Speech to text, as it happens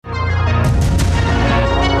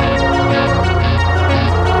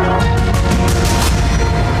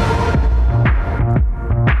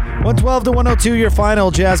112 to 102, your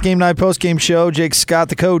final Jazz Game Night postgame show. Jake Scott,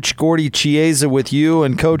 the coach, Gordy Chiesa with you.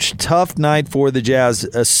 And, Coach, tough night for the Jazz,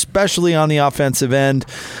 especially on the offensive end,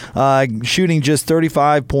 shooting just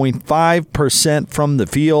 35.5% from the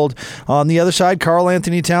field. On the other side, Karl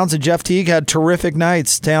Anthony Towns and Jeff Teague had terrific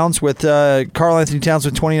nights. Karl Anthony Towns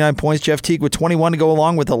with 29 points, Jeff Teague with 21 to go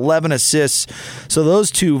along with 11 assists. So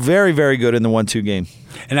those two very, very good in the 1-2 game.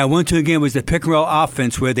 And our 1-2 game was the pick-and-roll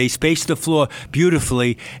offense where they spaced the floor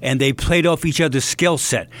beautifully and they played off each other's skill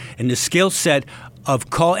set. And the skill set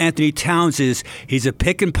of Karl Anthony Towns is he's a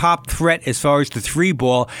pick-and-pop threat as far as the three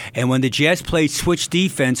ball. And when the Jazz played switch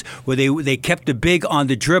defense where they kept the big on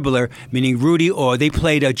the dribbler, meaning Rudy, or they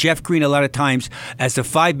played Jeff Green a lot of times as the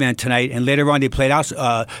five-man tonight. And later on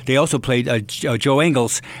they also played Joe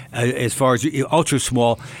Ingles as far as ultra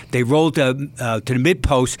small. They rolled to the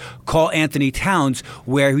mid-post, Karl Anthony Towns,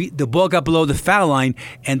 where the ball got below the foul line,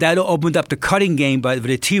 and that opened up the cutting game by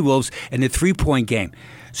the T-Wolves and the three-point game.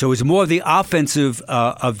 So it was more of the offensive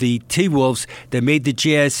of the T-Wolves that made the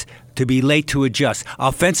Jazz to be late to adjust.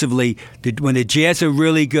 Offensively, when the Jazz are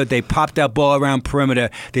really good, they pop that ball around perimeter,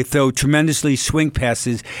 they throw tremendously swing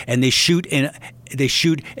passes, and they shoot in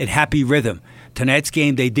happy rhythm. Tonight's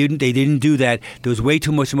game, they didn't do that. There was way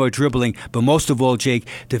too much more dribbling. But most of all, Jake,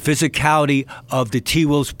 the physicality of the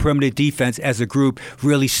T-Wolves' perimeter defense as a group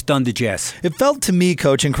really stunned the Jazz. It felt to me,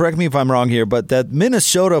 Coach, and correct me if I'm wrong here, but that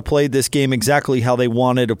Minnesota played this game exactly how they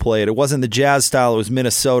wanted to play it. It wasn't the Jazz style, it was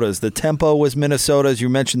Minnesota's. The tempo was Minnesota's. You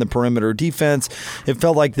mentioned the perimeter defense. It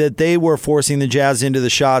felt like that they were forcing the Jazz into the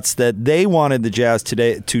shots that they wanted the Jazz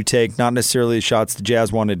to take, not necessarily the shots the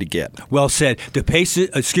Jazz wanted to get. Well said. The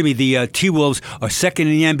T-Wolves are second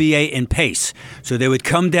in the NBA in pace. So they would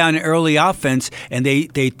come down in early offense and they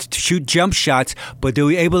shoot jump shots, but they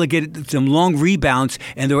were able to get some long rebounds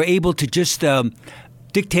and they were able to just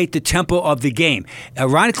dictate the tempo of the game.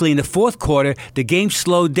 Ironically, in the fourth quarter, the game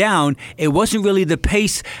slowed down. It wasn't really the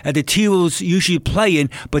pace that the T-Wolves usually play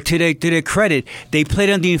in, but to their credit, they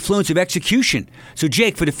played under the influence of execution. So,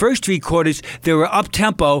 Jake, for the first three quarters, they were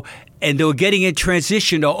up-tempo, and they were getting in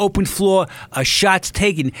transition or open floor shots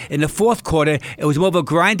taken. In the fourth quarter, it was more of a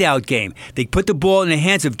grind-out game. They put the ball in the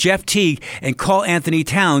hands of Jeff Teague and Karl Anthony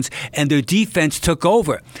Towns, and their defense took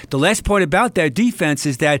over. The last point about their defense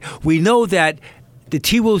is that we know that the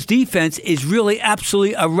T-Wolves' defense is really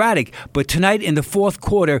absolutely erratic, but tonight in the fourth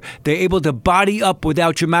quarter, they're able to body up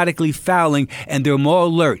without dramatically fouling, and they're more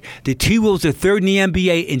alert. The T-Wolves are third in the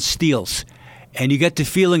NBA in steals. And you get the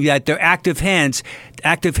feeling that their active hands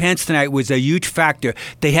tonight was a huge factor.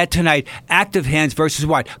 They had tonight active hands versus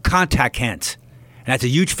what? Contact hands. And that's a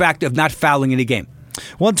huge factor of not fouling in the game.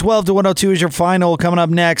 112 to 102 is your final. Coming up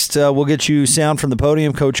next, we'll get you sound from the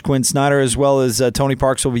podium. Coach Quinn Snyder, as well as Tony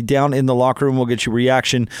Parks, will be down in the locker room. We'll get you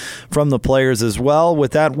reaction from the players as well.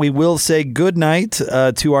 With that, we will say good night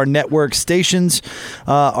to our network stations.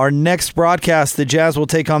 Our next broadcast, the Jazz will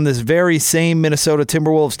take on this very same Minnesota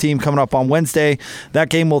Timberwolves team coming up on Wednesday. That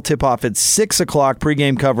game will tip off at 6 o'clock.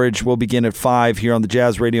 Pre-game coverage will begin at 5 here on the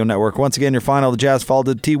Jazz Radio Network. Once again, your final, the Jazz fall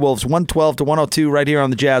to the T-Wolves 112 to 102 right here on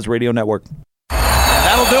the Jazz Radio Network.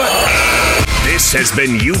 That'll do it. This has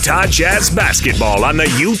been Utah Jazz Basketball on the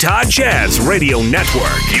Utah Jazz Radio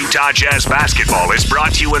Network. Utah Jazz Basketball is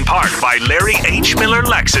brought to you in part by Larry H. Miller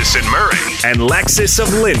Lexus in Murray and Lexus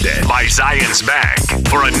of Linden by Zions Bank.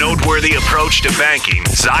 For a noteworthy approach to banking,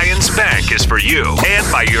 Zions Bank is for you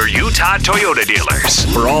and by your Utah Toyota dealers.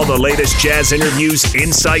 For all the latest Jazz interviews,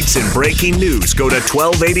 insights, and breaking news, go to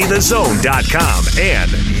 1280thezone.com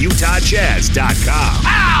and utahjazz.com.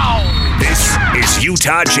 Ow! This is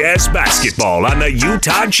Utah Jazz Basketball on the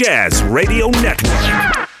Utah Jazz Radio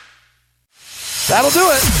Network. That'll do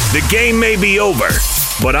it. The game may be over,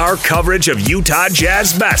 but our coverage of Utah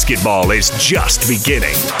Jazz basketball is just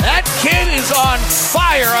beginning. That kid is on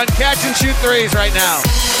fire on catch and shoot threes right now.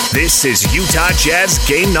 This is Utah Jazz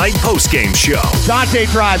Game Night Postgame Show. Dante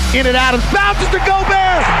drives in and out, bounces to Gobert,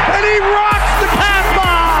 and he rocks the pass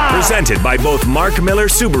bomb. Presented by both Mark Miller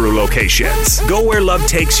Subaru locations. Go where love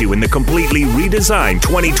takes you in the completely redesigned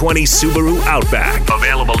 2020 Subaru Outback.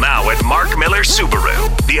 Available now at Mark Miller Subaru,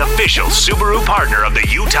 the official Subaru partner of the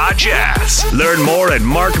Utah Jazz. Learn more at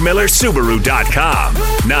markmillersubaru.com.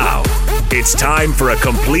 Now, it's time for a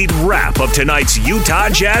complete wrap of tonight's Utah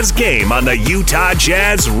Jazz game on the Utah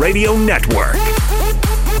Jazz Radio Network.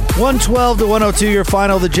 112-102, your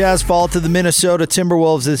final. The Jazz fall to the Minnesota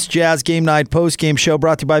Timberwolves. This Jazz Game Night post-game show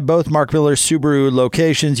brought to you by both Mark Miller Subaru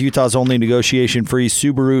locations, Utah's only negotiation-free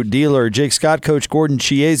Subaru dealer. Jake Scott, Coach Gordon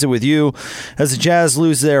Chiesa with you. As the Jazz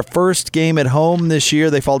lose their first game at home this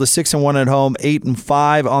year, they fall to 6-1 at home,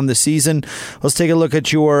 8-5 on the season. Let's take a look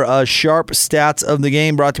at your sharp stats of the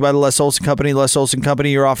game, brought to you by the Les Olson Company. Les Olson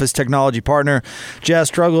Company, your office technology partner. Jazz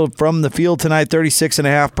struggled from the field tonight,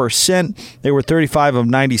 36.5%. They were 35 of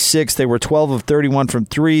 96. They were 12 of 31 from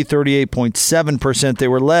 3, 38.7%. They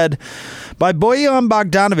were led by Bojan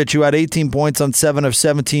Bogdanovic, who had 18 points on 7 of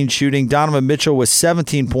 17 shooting. Donovan Mitchell was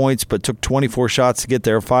 17 points, but took 24 shots to get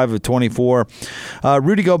there, 5 of 24.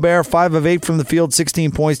 Rudy Gobert, 5 of 8 from the field,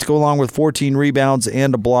 16 points to go along with 14 rebounds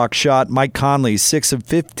and a block shot. Mike Conley, 6 of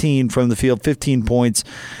 15 from the field, 15 points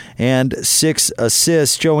and 6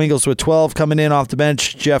 assists. Joe Ingles with 12 coming in off the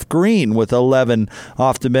bench. Jeff Green with 11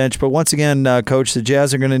 off the bench. But once again, Coach, the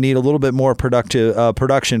Jazz are going to need a little bit more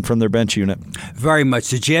production from their bench unit. Very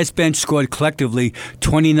much. The Jazz bench scored collectively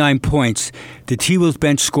 29 points. The T-Wolves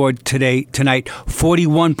bench scored tonight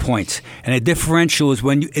 41 points. And the differential is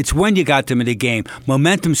when you got them in the game.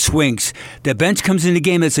 Momentum swings. The bench comes in the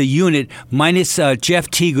game as a unit, minus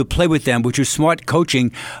Jeff Teague, who played with them, which was smart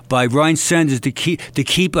coaching by Ryan Sanders to keep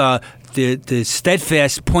the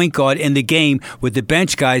steadfast point guard in the game with the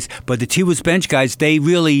bench guys. But the T-Wolves bench guys, they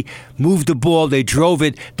really moved the ball. They drove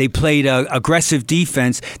it. They played aggressive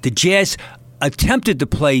defense. The Jazz attempted to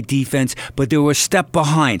play defense, but they were a step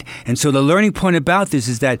behind. And so the learning point about this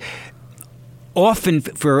is that often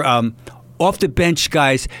for off the bench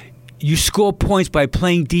guys, you score points by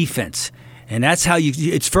playing defense. And that's how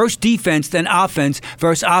it's first defense, then offense,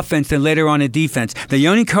 first offense, then later on in defense. The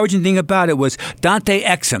only encouraging thing about it was Dante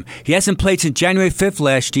Exum. He hasn't played since January 5th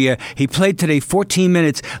last year. He played today 14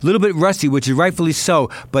 minutes, a little bit rusty, which is rightfully so.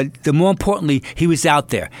 But more importantly, he was out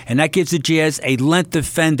there. And that gives the Jazz a length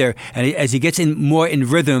defender. And as he gets more in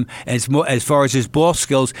rhythm, as far as his ball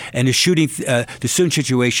skills and the shooting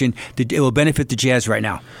situation, it will benefit the Jazz right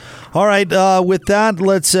now. All right, with that,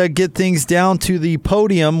 let's get things down to the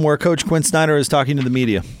podium where Coach Quinn Snyder is talking to the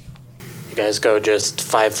media. You guys go just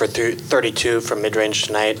 5 for 32 from mid-range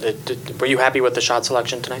tonight. Were you happy with the shot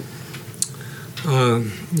selection tonight?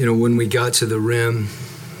 When we got to the rim,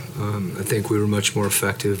 I think we were much more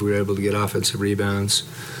effective. We were able to get offensive rebounds,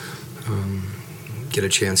 get a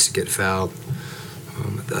chance to get fouled.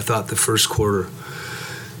 I thought the first quarter,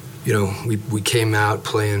 we came out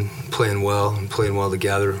playing well and playing well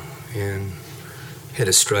together, and hit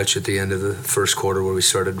a stretch at the end of the first quarter where we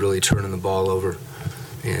started really turning the ball over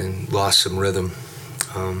and lost some rhythm.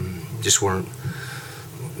 Just weren't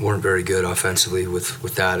very good offensively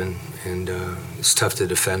with that, and it's tough to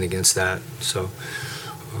defend against that. So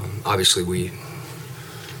obviously we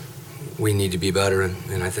need to be better,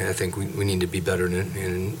 and I think we need to be better in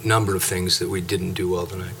a number of things that we didn't do well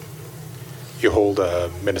tonight. You hold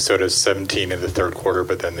Minnesota 17 in the third quarter,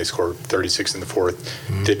 but then they scored 36 in the fourth.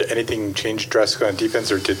 Mm-hmm. Did anything change drastically on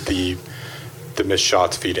defense, or did the missed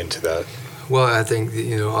shots feed into that? Well, I think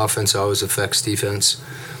offense always affects defense,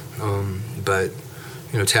 but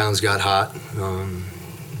Towns got hot.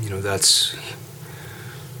 That's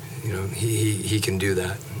he can do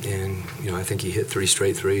that, and I think he hit 3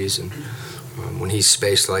 straight threes, and when he's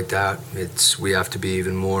spaced like that, we have to be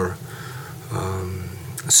even more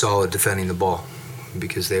solid defending the ball,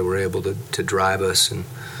 because they were able to drive us and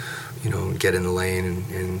get in the lane,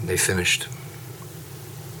 and they finished.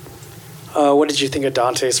 What did you think of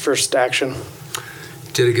Dante's first action?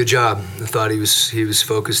 Did a good job. I thought he was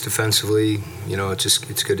focused defensively.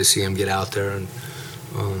 It's good to see him get out there and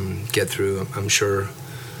get through. I'm sure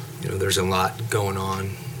there's a lot going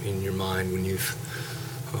on in your mind when you've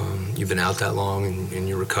been out that long and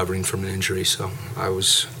you're recovering from an injury. So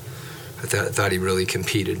I thought he really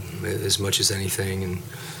competed as much as anything,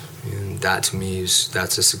 and that to me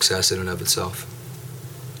that's a success in and of itself.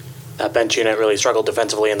 That bench unit really struggled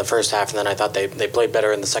defensively in the first half, and then I thought they played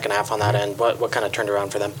better in the second half on that end. What kind of turned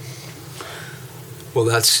around for them? Well,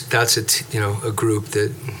 that's a group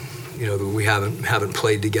that that we haven't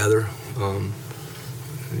played together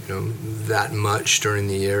that much during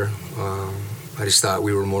the year. I just thought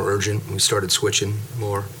we were more urgent. We started switching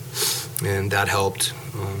more, and that helped.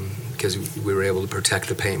 Because we were able to protect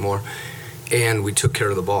the paint more, and we took care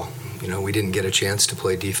of the ball. We didn't get a chance to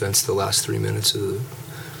play defense the last 3 minutes of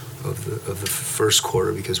the first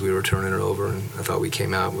quarter because we were turning it over, and I thought we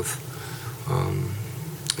came out with,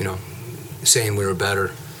 saying we were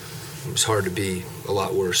better. It was hard to be a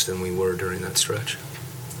lot worse than we were during that stretch.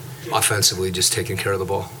 Offensively, just taking care of the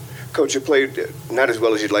ball. Coach, you played not as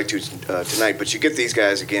well as you'd like to tonight, but you get these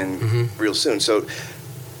guys again real soon. So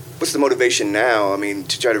what's the motivation now,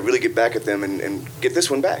 to try to really get back at them and get this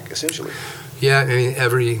one back, essentially? Yeah,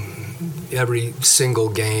 every single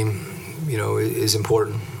game, is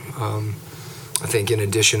important. I think in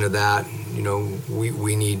addition to that,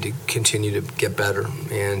 we need to continue to get better.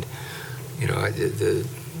 And,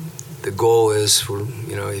 the goal is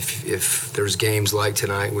if there's games like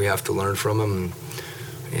tonight, we have to learn from them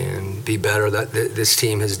and be better. This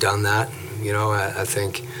team has done that. I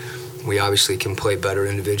think we obviously can play better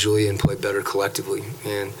individually and play better collectively.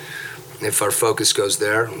 And if our focus goes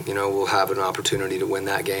there, we'll have an opportunity to win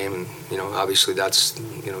that game. And, obviously that's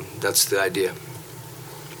the idea.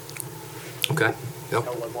 Okay. Yep.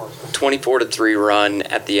 24-3 run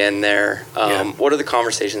at the end there. What are the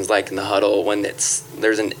conversations like in the huddle when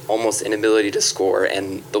there's an almost inability to score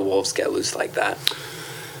and the Wolves get loose like that?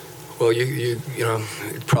 Well,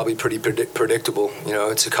 it's probably pretty predictable.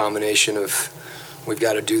 It's a combination of we've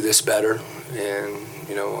got to do this better, and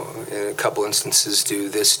in a couple instances do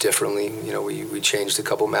this differently. We changed a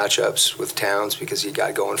couple matchups with Towns because he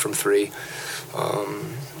got going from 3.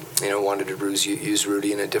 Wanted to use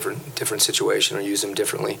Rudy in a different situation or use him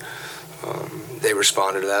differently. They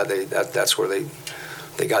responded to that. That's where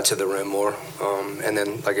they got to the rim more. And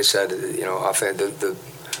then, like I said, the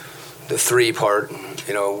 3 part,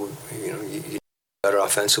 you better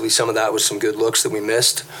offensively. Some of that was some good looks that we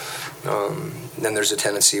missed. Then there's a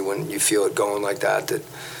tendency when you feel it going like that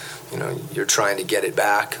you're trying to get it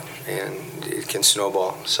back and it can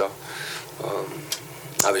snowball. So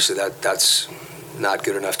obviously that's not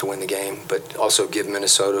good enough to win the game, but also give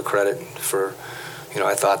Minnesota credit for,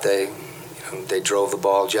 I thought they drove the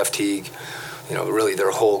ball. Jeff Teague, really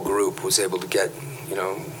their whole group was able to get,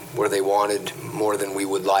 where they wanted more than we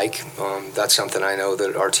would like. That's something I know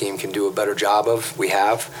that our team can do a better job of. We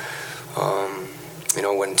have.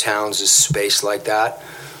 When Towns is spaced like that,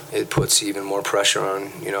 it puts even more pressure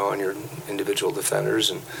on your individual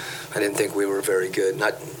defenders. And I didn't think we were very good.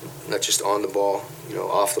 Not just on the ball,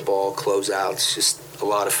 off the ball, closeouts, just a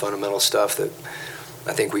lot of fundamental stuff that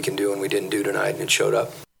I think we can do and we didn't do tonight, and it showed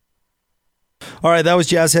up. All right, that was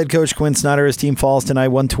Jazz head coach Quinn Snyder. His team falls tonight,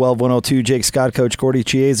 112-102. Jake Scott, Coach Gordy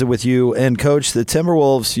Chiesa with you. And, Coach, the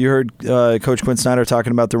Timberwolves, you heard Coach Quinn Snyder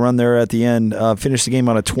talking about the run there at the end, finished the game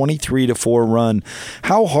on a 23-4 run.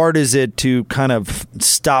 How hard is it to kind of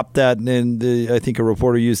stop that? And I think a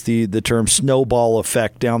reporter used the term snowball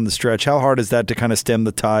effect down the stretch. How hard is that to kind of stem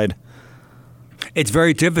the tide? It's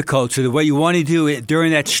very difficult. So what you want to do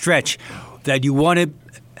during that stretch, that you want to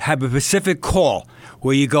have a specific call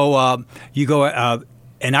where you go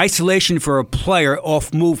an isolation for a player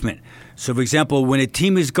off movement. So, for example, when a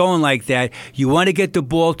team is going like that, you want to get the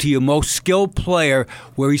ball to your most skilled player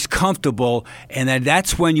where he's comfortable, and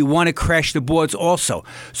that's when you want to crash the boards also.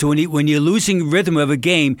 So when you're losing rhythm of a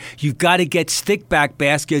game, you've got to get stick-back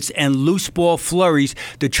baskets and loose ball flurries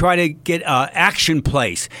to try to get action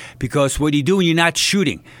plays, because what you do when you're not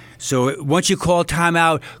shooting. So once you call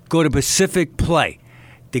timeout, go to specific play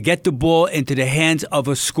to get the ball into the hands of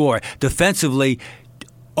a scorer. Defensively,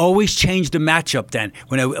 always change the matchup then.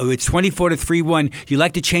 When it's 24-3-1, you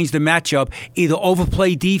like to change the matchup, either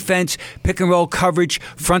overplay defense, pick and roll coverage,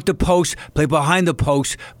 front the post, play behind the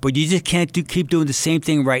post, but you just can't keep doing the same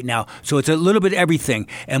thing right now. So it's a little bit everything.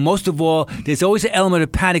 And most of all, there's always an element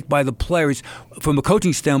of panic by the players. From a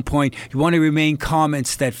coaching standpoint, you want to remain calm and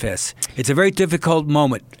steadfast. It's a very difficult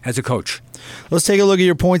moment as a coach. Let's take a look at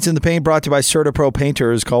your points in the paint, brought to you by CertaPro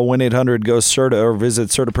Painters. Call 1-800-GO-CERTA or visit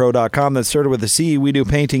CertaPro.com. That's Certa with a C. We do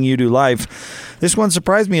painting, you do life. This one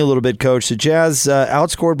surprised me a little bit, Coach. The Jazz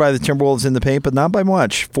outscored by the Timberwolves in the paint, but not by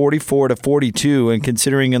much, 44-42. And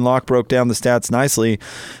considering Locke broke down the stats nicely,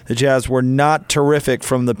 the Jazz were not terrific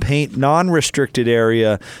from the paint non-restricted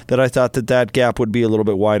area, that I thought that gap would be a little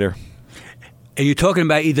bit wider. And you're talking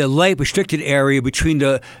about either light restricted area between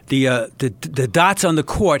the dots on the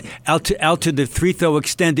court out to the free throw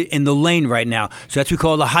extended in the lane right now. So that's what we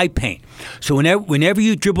call the high paint. So whenever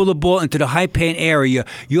you dribble the ball into the high paint area,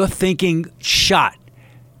 you're thinking shot.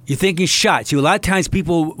 You're thinking shots. See, a lot of times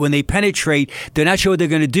people, when they penetrate, they're not sure what they're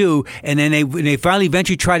going to do, and then when they finally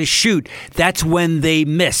eventually try to shoot, that's when they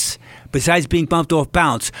miss, besides being bumped off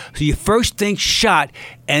bounce. So you first think shot,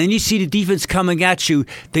 and then you see the defense coming at you,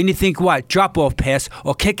 then you think what? Drop-off pass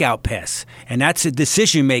or kick-out pass. And that's a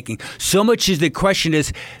decision-making. So much as the question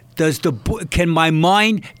is, can my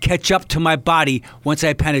mind catch up to my body once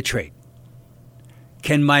I penetrate?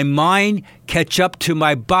 Can my mind catch up to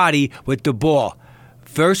my body with the ball?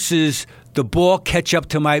 Versus the ball catch up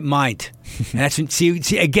to my mind. And that's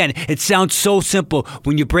see, again, it sounds so simple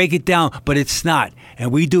when you break it down, but it's not.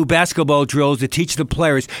 And we do basketball drills to teach the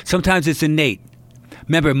players. Sometimes it's innate.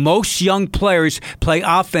 Remember, most young players play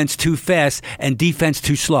offense too fast and defense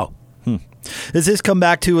too slow. Does this come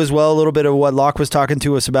back to as well a little bit of what Locke was talking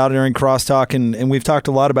to us about during crosstalk, and we've talked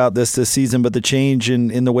a lot about this season, but the change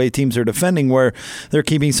in the way teams are defending, where they're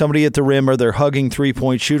keeping somebody at the rim or they're hugging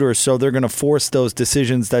three-point shooters, so they're going to force those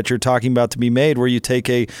decisions that you're talking about to be made, where you take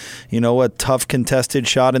a tough contested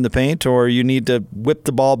shot in the paint, or you need to whip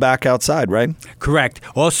the ball back outside, right? Correct.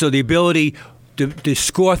 Also, the ability to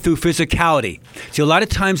score through physicality. See, a lot of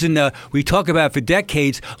times we talk about for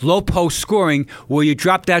decades, low post scoring, where you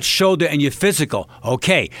drop that shoulder and you're physical.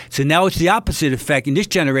 Okay, so now it's the opposite effect in this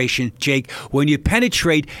generation, Jake. When you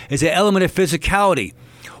penetrate, there's an element of physicality.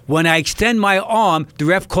 When I extend my arm, the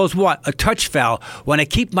ref calls what? A touch foul. When I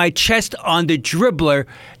keep my chest on the dribbler,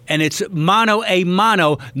 and it's mano a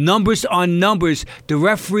mano, numbers on numbers, the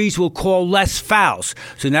referees will call less fouls.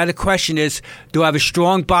 So now the question is, do I have a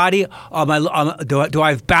strong body? Do I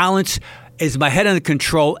have balance? Is my head under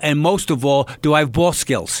control? And most of all, do I have ball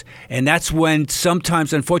skills? And that's when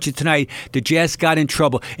sometimes, unfortunately tonight, the Jazz got in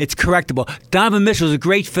trouble. It's correctable. Donovan Mitchell's a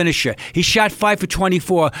great finisher. He shot 5 for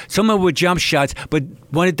 24. Some of them were jump shots, but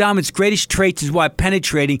one of Donovan's greatest traits is what?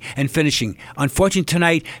 Penetrating and finishing. Unfortunately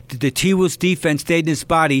tonight, the T-Wolves defense stayed in his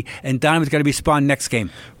body, and Donovan's got to be spawned next game.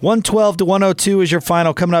 112-102 is your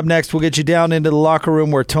final. Coming up next, we'll get you down into the locker room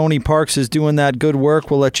where Tony Parks is doing that good work.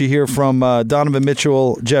 We'll let you hear from Donovan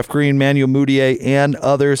Mitchell, Jeff Green, Manuel Moutier, and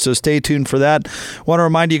others, so stay tuned for that. Want to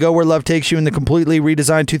remind you, go where love takes you in the completely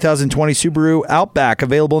redesigned 2020 Subaru Outback,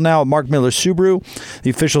 available now at Mark Miller Subaru, the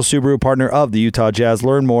official Subaru partner of the Utah Jazz.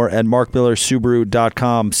 Learn more at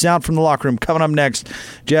markmillersubaru.com. Sound from the locker room coming up next.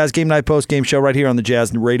 Jazz Game Night Post Game Show right here on the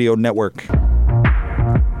Jazz Radio Network.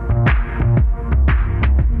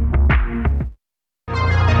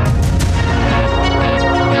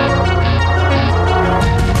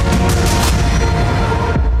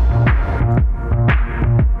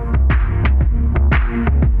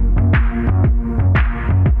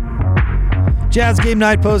 Jazz Game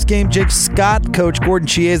Night Post Game. Jake Scott, Coach Gordon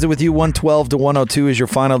Chiesa with you. 112-102 is your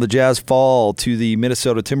final. The Jazz fall to the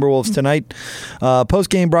Minnesota Timberwolves tonight. Post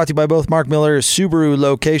game brought to you by both Mark Miller Subaru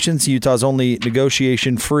locations, Utah's only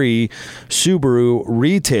negotiation-free Subaru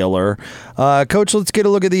retailer. Coach, let's get a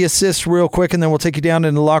look at the assists real quick, and then we'll take you down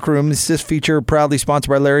in the locker room. The assist feature proudly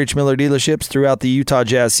sponsored by Larry H. Miller Dealerships throughout the Utah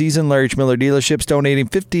Jazz season. Larry H. Miller Dealerships donating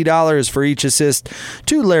 $50 for each assist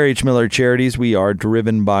to Larry H. Miller charities. We are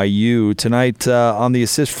driven by you. Tonight, on the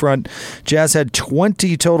assist front, Jazz had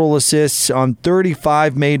 20 total assists on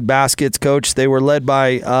 35 made baskets, Coach. They were led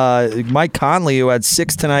by Mike Conley, who had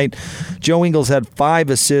 6 tonight. Joe Ingles had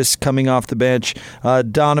 5 assists coming off the bench.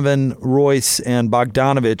 Donovan, Royce, and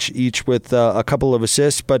Bogdanovich each with a couple of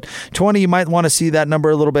assists. But 20, you might want to see that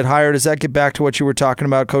number a little bit higher. Does that get back to what you were talking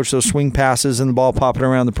about, Coach, those swing passes and the ball popping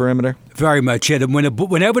around the perimeter? Very much, yeah.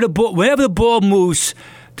 Whenever the ball moves,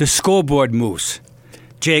 the scoreboard moves.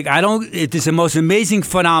 Jake, it's the most amazing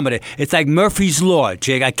phenomenon. It's like Murphy's Law,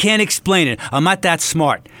 Jake. I can't explain it. I'm not that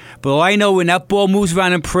smart. But all I know, when that ball moves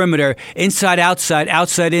around the perimeter, inside, outside,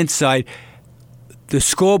 outside, inside, the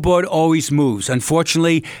scoreboard always moves.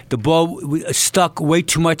 Unfortunately, the ball stuck way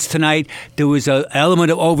too much tonight. There was an element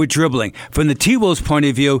of over-dribbling. From the T-Wolves' point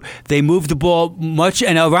of view, they moved the ball much,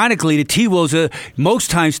 and ironically, the T-Wolves most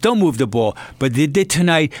times don't move the ball, but they did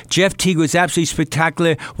tonight. Jeff Teague was absolutely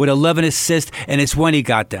spectacular with 11 assists, and it's when he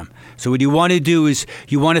got them. So what you want to do is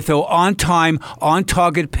you want to throw on-time,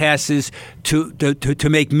 on-target passes to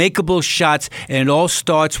make makeable shots, and it all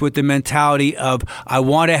starts with the mentality of, I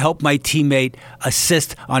want to help my teammate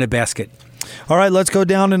assist on a basket. All right, let's go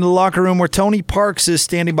down into the locker room where Tony Parks is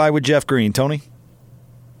standing by with Jeff Green. Tony?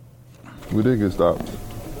 We did get stopped.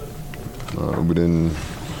 We didn't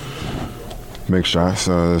make shots.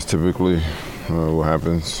 That's typically what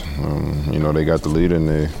happens. They got the lead and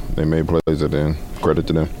they made plays at the end. Credit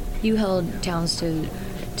to them. You held Towns to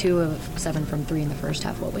 2 of 7 from 3 in the first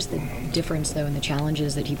half. What was the difference, though, in the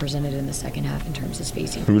challenges that he presented in the second half in terms of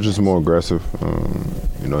spacing? He was just more aggressive.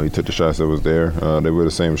 He took the shots that was there. They were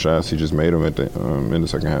the same shots. He just made them in the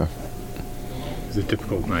second half. Is it a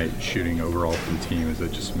difficult night shooting overall for the team? Is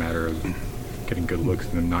it just a matter of getting good looks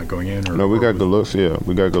and them not going in? No, we got good looks, yeah.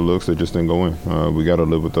 We got good looks that just didn't go in. We got to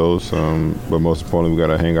live with those. But most importantly, we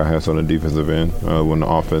got to hang our hats on the defensive end when the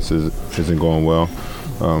offense isn't going well.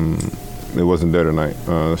 It wasn't there tonight.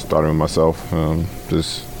 Starting with myself,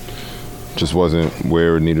 just wasn't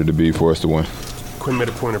where it needed to be for us to win. Quinn made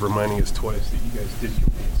a point of reminding us twice that you guys did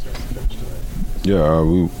compete start to finish tonight. Yeah,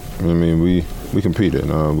 we competed.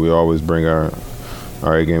 We always bring our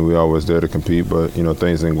A game. We always there to compete, but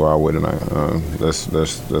things didn't go our way tonight.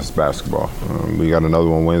 That's basketball. We got another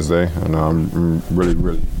one Wednesday, and I'm really,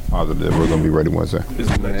 really positive we're going to be ready Wednesday.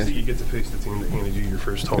 Is it nice that you get to face the team that handed you your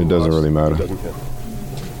first home loss? It doesn't really matter. It doesn't count.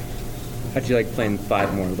 How'd you like playing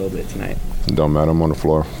 5 more a little bit tonight? It don't matter. I'm on the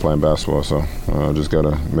floor playing basketball, so just got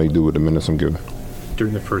to make do with the minutes I'm given.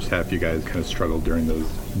 During the first half, you guys kind of struggled during those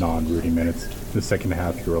non-Rudy minutes. The second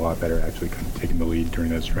half, you were a lot better, actually kind of taking the lead during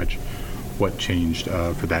that stretch. What changed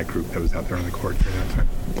for that group that was out there on the court during that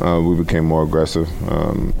time? We became more aggressive.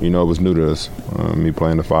 It was new to us, me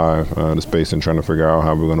playing the 5, the space, and trying to figure out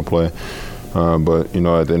how we're going to play. But at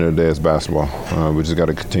the end of the day, it's basketball. We just got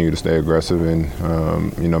to continue to stay aggressive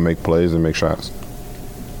and, make plays and make shots.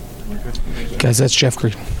 Guys, that's Jeff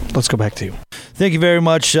Green. Let's go back to you. Thank you very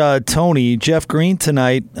much, Tony. Jeff Green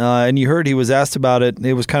tonight, and you heard he was asked about it.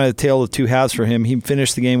 It was kind of a tale of two halves for him. He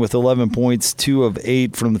finished the game with 11 points, 2 of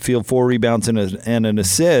 8 from the field, 4 rebounds and an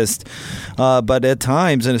assist. But at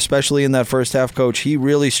times, and especially in that first half, Coach, he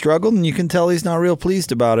really struggled, and you can tell he's not real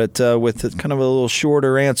pleased about it with kind of a little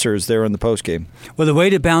shorter answers there in the postgame. Well, the way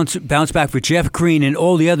to bounce back for Jeff Green and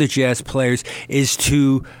all the other Jazz players is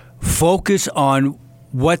to focus on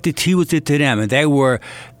what the T-Wolves did to them, and they were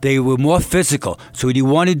more physical. So what you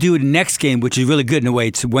want to do in the next game, which is really good in a way,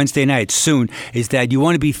 it's Wednesday night, soon, is that you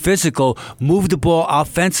want to be physical, move the ball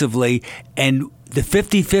offensively, and the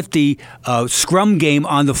 50-50 scrum game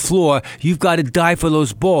on the floor, you've got to dive for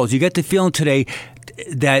those balls. You get the feeling today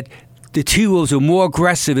that the T-Wolves are more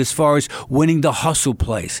aggressive as far as winning the hustle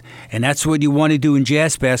plays. And that's what you want to do in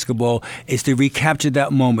Jazz basketball, is to recapture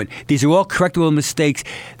that moment. These are all correctable mistakes.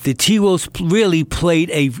 The T-Wolves really played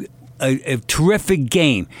a terrific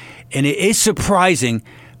game. And it is surprising,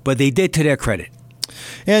 but they did to their credit.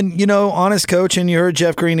 And, honest coach, and you heard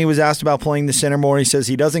Jeff Green, he was asked about playing the center more. He says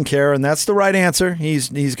he doesn't care, and that's the right answer. He's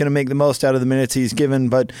going to make the most out of the minutes he's given.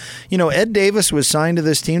 But, Ed Davis was signed to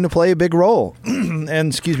this team to play a big role.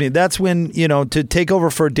 And, that's when, to take over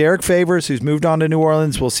for Derek Favors, who's moved on to New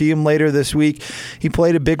Orleans. We'll see him later this week. He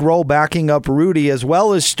played a big role backing up Rudy as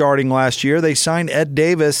well as starting last year. They signed Ed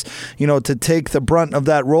Davis, to take the brunt of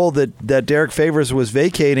that role that Derek Favors was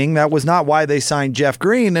vacating. That was not why they signed Jeff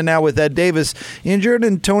Green. And now with Ed Davis injured,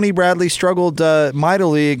 and Tony Bradley struggled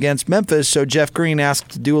mightily against Memphis, so Jeff Green asked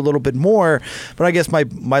to do a little bit more. But I guess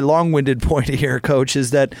my long-winded point here, Coach,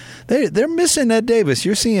 is that they're missing Ed Davis.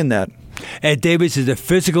 You're seeing that. Ed Davis is a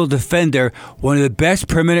physical defender, one of the best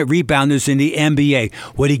perimeter rebounders in the NBA.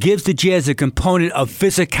 What he gives the Jazz a component of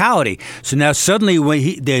physicality. So now suddenly, when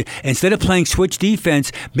instead of playing switch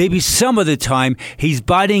defense, maybe some of the time he's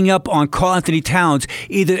bodying up on Karl Anthony Towns,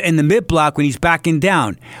 either in the mid-block when he's backing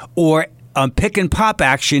down, or pick and pop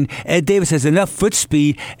action. Ed Davis has enough foot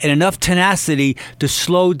speed and enough tenacity to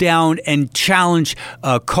slow down and challenge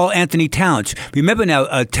Karl Anthony Towns. Remember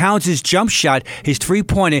now, Towns' jump shot, his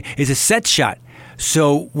three-pointer, is a set shot.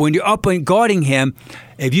 So when you're up and guarding him,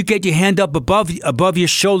 if you get your hand up above your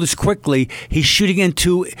shoulders quickly, he's shooting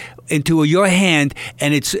into your hand,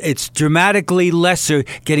 and it's dramatically lesser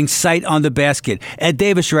getting sight on the basket. Ed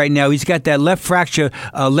Davis right now, he's got that left fracture,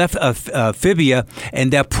 left fibia,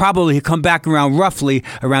 and that probably he'll come back around roughly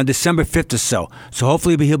around December 5th or so. So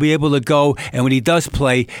hopefully he'll be able to go, and when he does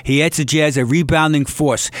play, he adds the Jazz a rebounding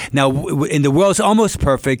force. Now, in the world's almost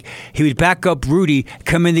perfect, he would back up Rudy,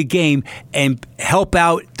 come in the game, and help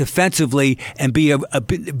out defensively and be a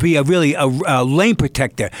lane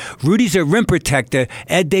protector. Rudy's a rim protector.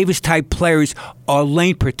 Ed Davis-type players are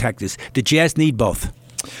lane protectors. The Jazz need both.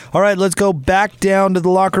 All right, let's go back down to the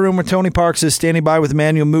locker room where Tony Parks is standing by with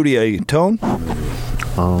Emmanuel Mudiay. Tone?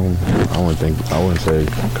 I wouldn't say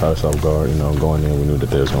caught us off guard. Going in, we knew that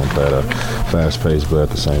they was going to play at a fast pace, but at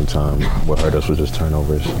the same time, what hurt us was just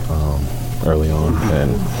turnovers early on,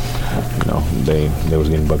 and they was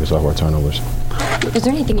getting buckets off our turnovers. Is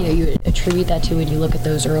there anything you would attribute that to when you look at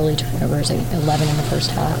those early turnovers, like 11 in the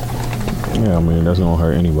first half? Yeah, that's going to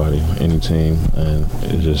hurt anybody, any team, and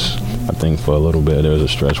it just, I think for a little bit there was a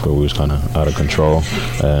stretch where we was kind of out of control,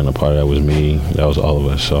 and a part of that was me, that was all of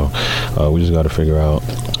us. So we just got to figure out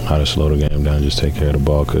how to slow the game down and just take care of the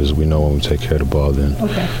ball, because we know when we take care of the ball, then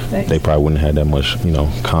they probably wouldn't have had that much,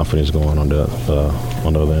 confidence going on the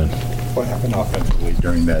other end. What happened offensively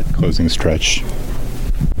during that closing stretch?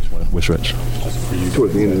 Which stretch?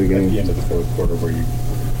 Toward the end of the game. At the end of the fourth quarter, where you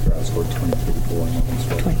scored 24 and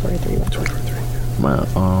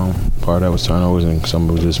 24-3. Part of that was turnovers, and some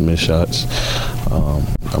of it was just missed shots.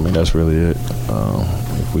 That's really it.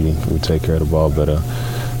 If we take care of the ball better,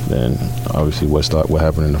 then obviously what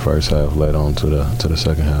happened in the first half led on to the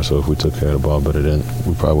second half. So if we took care of the ball better, then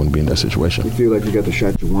we probably wouldn't be in that situation. You feel like you got the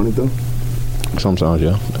shot you wanted, though? Sometimes,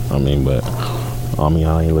 yeah. I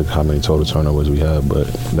ain't look how many total turnovers we had, but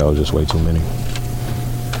that was just way too many.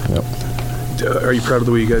 Yep. Are you proud of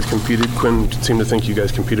the way you guys competed? Quinn seemed to think you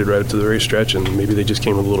guys competed right up to the very stretch, and maybe they just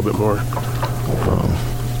came a little bit more.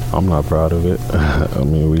 I'm not proud of it.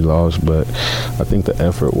 We lost, but I think the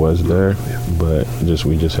effort was there, but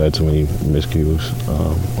we just had too many miscues.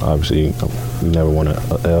 Obviously, we never won an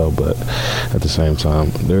L, but at the same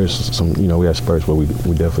time, there's some, we had spurts where we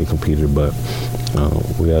definitely competed, but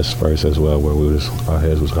we had spurts as well where our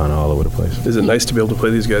heads was kind of all over the place. Is it nice to be able to play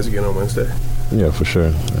these guys again on Wednesday? Yeah, for sure.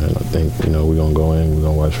 And I think, we're going to go in, we're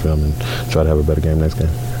going to watch film and try to have a better game next game.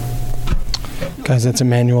 Guys, that's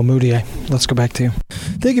Emmanuel Mudiay. Let's go back to you.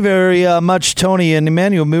 Thank you very much, Tony. And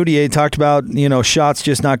Emmanuel Mudiay talked about, shots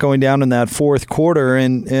just not going down in that fourth quarter.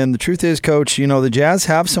 And the truth is, Coach, the Jazz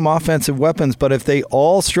have some offensive weapons, but if they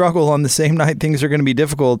all struggle on the same night, things are going to be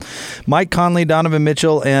difficult. Mike Conley, Donovan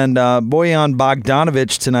Mitchell, and Bojan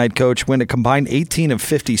Bogdanovic tonight, Coach, went a combined 18 of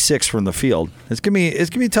 56 from the field. It's gonna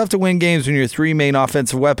be tough to win games when your three main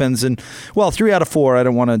offensive weapons, and 3 out of 4. I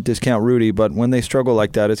don't want to discount Rudy, but when they struggle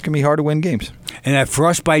like that, it's gonna be hard to win games. And that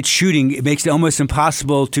frostbite shooting, it makes it almost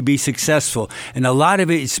impossible to be successful. And a lot of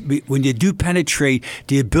it is when you do penetrate,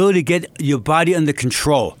 the ability to get your body under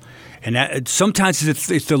control. And that, sometimes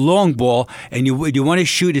it's the long ball, and you want to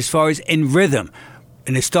shoot as far as in rhythm,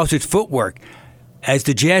 and it starts with footwork. As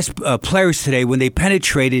the Jazz players today, when they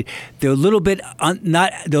penetrated, they're a little bit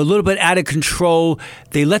out of control.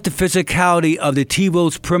 They let the physicality of the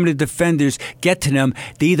T-Wolves perimeter defenders get to them.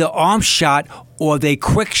 They either arm shot or they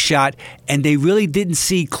quick shot, and they really didn't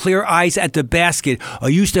see clear eyes at the basket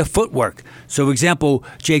or use their footwork. So, for example,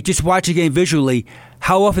 Jake, just watch the game visually.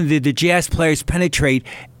 How often did the Jazz players penetrate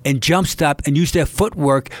and jump stop and use their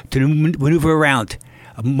footwork to maneuver around?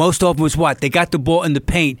 Most often was what? They got the ball in the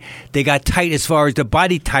paint. They got tight as far as the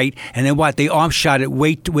body tight, and then what? They arm shot it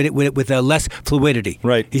with less fluidity.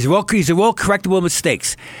 Right. These are all correctable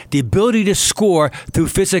mistakes. The ability to score through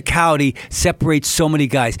physicality separates so many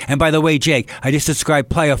guys. And by the way, Jake, I just described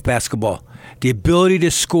playoff basketball. The ability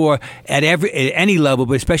to score at any level,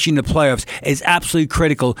 but especially in the playoffs, is absolutely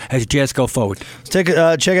critical as Jazz go forward.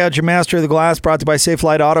 Let's check out your Master of the Glass, brought to you by Safe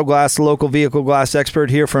Light Auto Glass, the local vehicle glass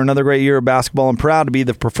expert, here for another great year of basketball, and proud to be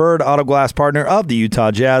the preferred auto glass partner of the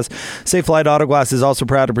Utah Jazz. Safe Light Auto Glass is also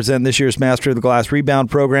proud to present this year's Master of the Glass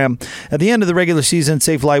rebound program. At the end of the regular season,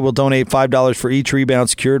 Safe Light will donate $5 for each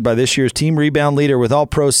rebound secured by this year's team rebound leader, with all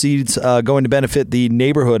proceeds going to benefit the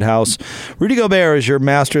neighborhood house. Rudy Gobert is your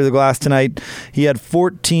Master of the Glass tonight. He had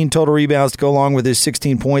 14 total rebounds to go along with his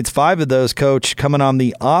 16 points. 5 of those, Coach, coming on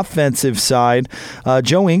the offensive side.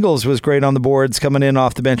 Joe Ingles was great on the boards, coming in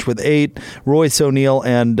off the bench with 8. Royce O'Neal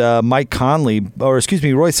and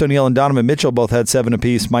Royce O'Neal and Donovan Mitchell both had 7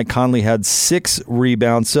 apiece. Mike Conley had 6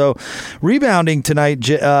 rebounds. So rebounding tonight,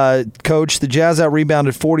 Coach, the Jazz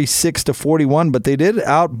out-rebounded 46-41, but they did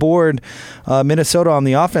outboard Minnesota on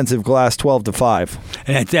the offensive glass 12-5.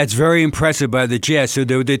 And that's very impressive by the Jazz. So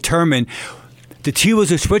they were determined. The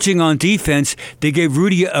T-Wolves are switching on defense. They gave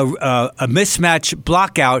Rudy a mismatch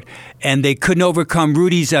block out, and they couldn't overcome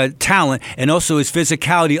Rudy's talent and also his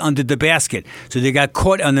physicality under the basket. So they got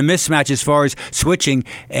caught on the mismatch as far as switching,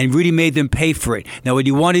 and Rudy made them pay for it. Now, what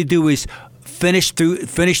you want to do is finish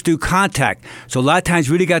through contact. So a lot of times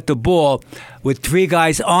Rudy got the ball with 3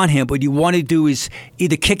 guys on him. What you want to do is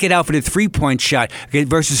either kick it out for the 3-point shot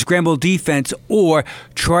versus scramble defense, or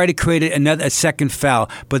try to create a second foul.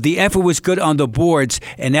 But the effort was good on the boards,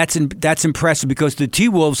 and that's impressive, because the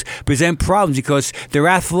T-Wolves present problems because they're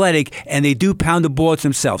athletic and they do pound the boards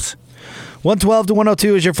themselves.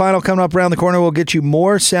 112-102 is your final. Coming up around the corner, we'll get you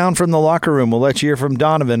more sound from the locker room. We'll let you hear from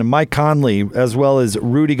Donovan and Mike Conley, as well as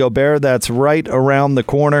Rudy Gobert. That's right around the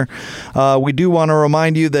corner. We do want to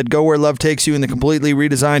remind you that Go Where Love Takes You in the completely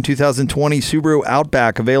redesigned 2020 Subaru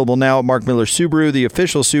Outback, available now at Mark Miller Subaru, the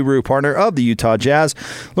official Subaru partner of the Utah Jazz.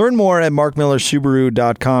 Learn more at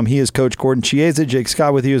markmillersubaru.com. He is Coach Gordon Chiesa. Jake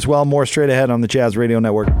Scott with you as well. More straight ahead on the Jazz Radio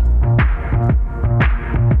Network.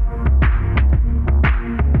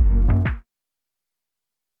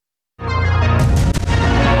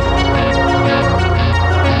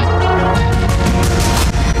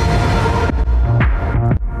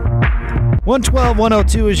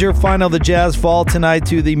 112-102 is your final. The Jazz fall tonight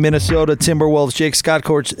to the Minnesota Timberwolves. Jake Scott,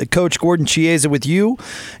 Coach Gordon Chiesa with you.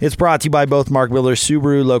 It's brought to you by both Mark Miller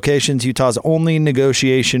Subaru locations, Utah's only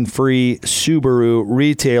negotiation-free Subaru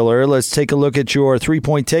retailer. Let's take a look at your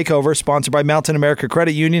three-point takeover, sponsored by Mountain America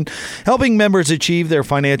Credit Union, helping members achieve their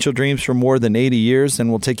financial dreams for more than 80 years. And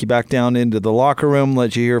we'll take you back down into the locker room,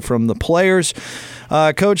 let you hear from the players.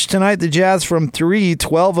 Coach, tonight the Jazz from 3,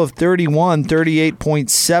 12 of 31,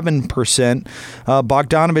 38.7%.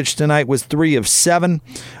 Bogdanovich tonight was 3 of 7.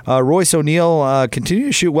 Royce O'Neal continued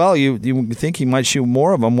to shoot well. You think he might shoot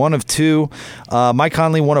more of them. 1 of 2. Mike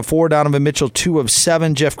Conley 1 of 4. Donovan Mitchell 2 of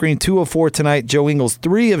 7. Jeff Green 2 of 4 tonight. Joe Ingles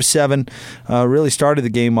 3 of 7. Really started the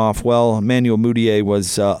game off well. Emmanuel Mudiay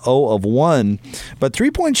was 0 of 1. But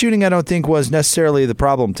three-point shooting I don't think was necessarily the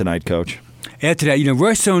problem tonight, Coach. Add to that,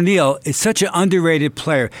 Royce O'Neal is such an underrated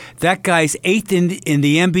player. That guy's 8th in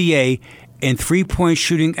the NBA in three-point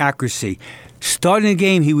shooting accuracy. Starting the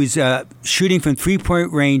game, he was shooting from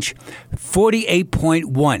three-point range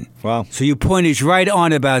 48.1. Wow. So your point is right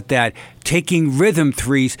on about that. Taking rhythm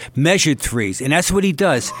threes, measured threes, and that's what he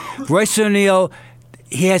does. Royce O'Neal,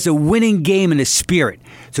 he has a winning game and a spirit.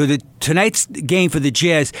 So tonight's game for the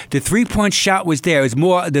Jazz, the three-point shot was there. It was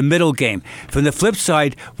more the middle game. From the flip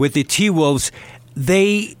side, with the T-Wolves,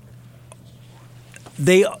 they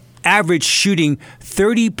average shooting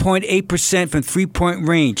 30.8% from three-point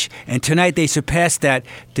range. And tonight they surpassed that,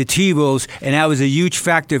 the T-Wolves, and that was a huge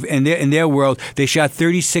factor in their world. They shot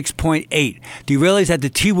 36.8. Do you realize that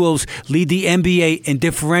the T-Wolves lead the NBA in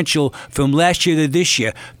differential from last year to this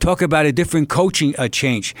year? Talk about a different coaching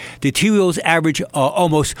change. The T-Wolves average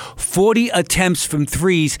almost 40 attempts from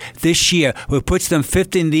threes this year, which puts them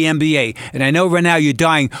 5th in the NBA. And I know right now you're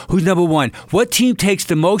dying. Who's number 1? What team takes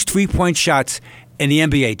the most three-point shots in the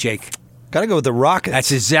NBA, Jake? Got to go with the Rockets.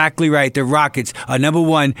 That's exactly right. The Rockets are number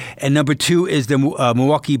 1, and number 2 is the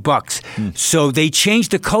Milwaukee Bucks. So they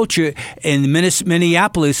changed the culture in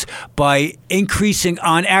Minneapolis by increasing,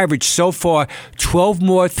 on average, so far, 12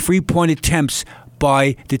 more three-point attempts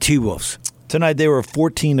by the T-Wolves. Tonight they were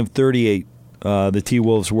 14 of 38. The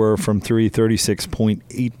T-Wolves were from 3,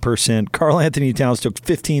 36.8%. Karl Anthony Towns took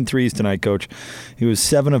 15 threes tonight, Coach. He was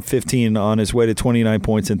 7 of 15 on his way to 29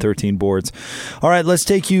 points and 13 boards. All right, let's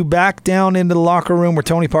take you back down into the locker room where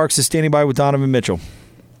Tony Parks is standing by with Donovan Mitchell.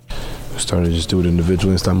 We started to just do it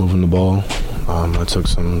individually and start moving the ball. I took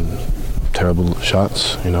some terrible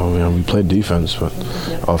shots. We played defense, but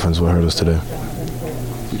offense will hurt us today.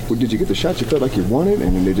 Did you get the shots you felt like you wanted,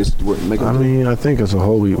 and they just weren't making? I think as a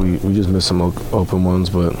whole, we just missed some open ones,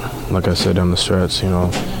 but like I said down the stretch,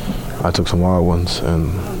 I took some wild ones, and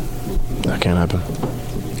that can't happen.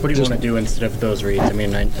 What do you want to do instead of those reads? I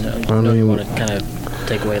know you want to kind of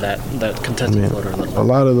take away that contested floater a little bit. A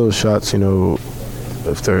lot of those shots,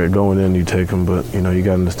 if they're going in, you take them, but, you got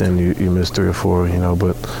to understand you missed 3 or 4,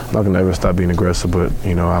 but I'm not going to ever stop being aggressive, but,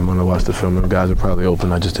 I'm going to watch the film, and guys are probably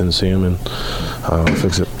open. I just didn't see them, and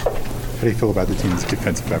fix it. How do you feel about the team's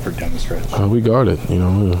defensive effort down the stretch? We guarded,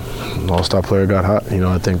 all-star player got hot.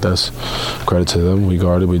 I think that's credit to them. We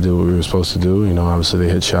guarded, we did what we were supposed to do. Obviously they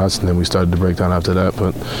hit shots, and then we started to break down after that,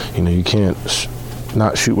 but, you can't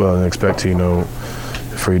not shoot well and expect to,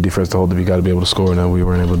 for your defense to hold up, you got to be able to score, and we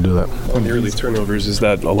weren't able to do that. On the early turnovers, is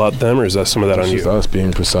that a lot them, or is that some of that on you? It's just us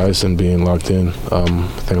being precise and being locked in. I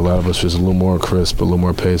think a lot of us just a little more crisp, a little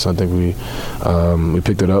more pace. I think we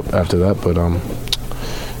picked it up after that, but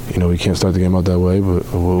we can't start the game out that way, but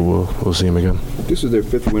we'll see them again. This was their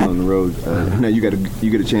 5th win on the road. Now you get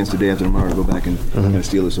a chance today after tomorrow to go back and kind of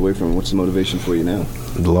steal this away from them. What's the motivation for you now?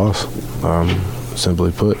 The loss.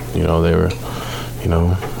 Simply put, they were,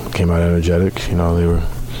 came out energetic. They were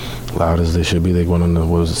loud as they should be. They went on the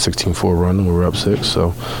 16-4 run, and we were up 6. So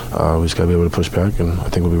we just got to be able to push back, and I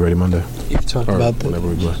think we'll be ready Monday. You've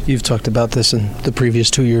talked about this in the previous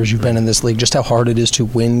 2 years you've been in this league, just how hard it is to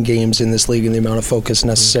win games in this league and the amount of focus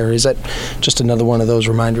necessary. Is that just another one of those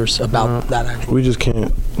reminders about that action? We just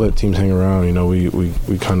can't let teams hang around.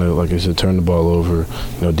 We kind of, like I said, turn the ball over.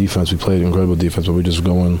 Defense, we played incredible defense, but we just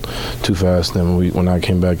going too fast. Then when I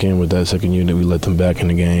came back in with that second unit, we let them back in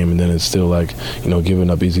the game, and then it's still giving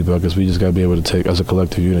up easy buckets. We just got to be able to take, as a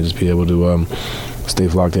collective unit, just be able to stay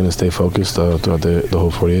locked in and stay focused throughout the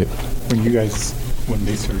whole 48. When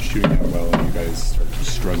they started shooting that well and you guys started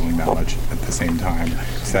struggling that much at the same time,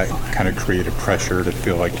 does that kind of create a pressure to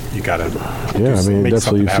feel like you got to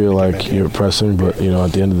definitely you feel like you're pressing, but,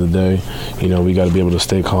 at the end of the day, we got to be able to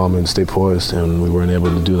stay calm and stay poised, and we weren't able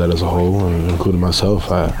to do that as a whole, and including myself.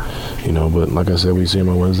 But like I said, we see them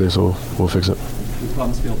on Wednesday, so we'll fix it.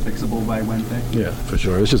 problems feel fixable by Wednesday? Yeah, for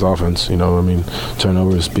sure. It's just offense.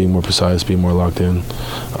 Turnovers, being more precise, being more locked in.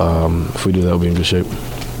 If we do that, we'll be in good shape.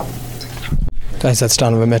 Guys, that's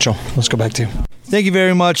Donovan Mitchell. Let's go back to you. Thank you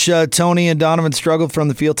very much, Tony. And Donovan struggled from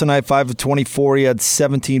the field tonight, 5 of 24. He had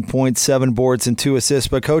 17 points, 7 boards, and 2 assists.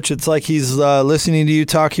 But, Coach, it's like he's listening to you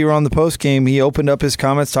talk here on the postgame. He opened up his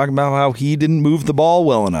comments talking about how he didn't move the ball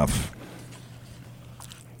well enough.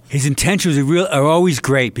 His intentions are always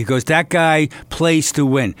great because that guy plays to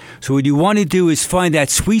win. So what you want to do is find that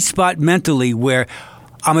sweet spot mentally where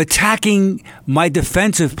I'm attacking my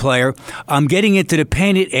defensive player, I'm getting into the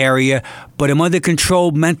painted area, but I'm under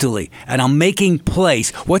control mentally, and I'm making plays.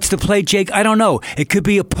 What's the play, Jake? I don't know. It could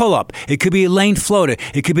be a pull-up. It could be a lane floater.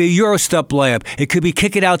 It could be a Eurostep layup. It could be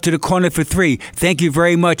kick it out to the corner for 3. Thank you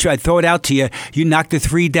very much. I throw it out to you. You knocked the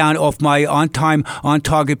 3 down off my on-time,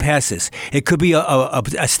 on-target passes. It could be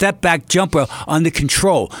a step-back jumper under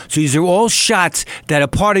control. So these are all shots that are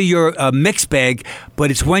part of your mix bag, but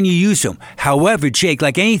it's when you use them. However, Jake,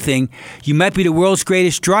 like anything, you might be the world's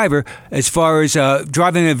greatest driver as far as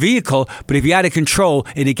driving a vehicle, but if you're out of control,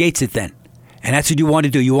 it negates it then. And that's what you want to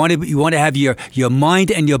do. You want to have your mind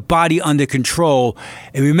and your body under control.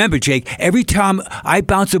 And remember, Jake, every time I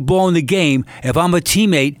bounce a ball in the game, if I'm a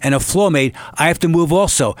teammate and a floor mate, I have to move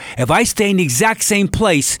also. If I stay in the exact same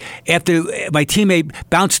place after my teammate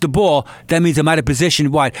bounced the ball, that means I'm out of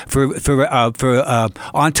position. What for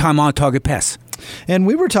on-time, on-target pass. And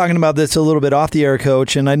we were talking about this a little bit off the air,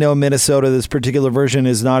 Coach, and I know Minnesota, this particular version,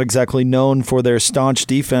 is not exactly known for their staunch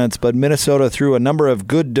defense, but Minnesota threw a number of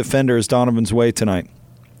good defenders Donovan's way tonight.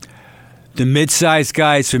 The mid-sized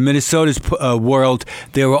guys from Minnesota's world,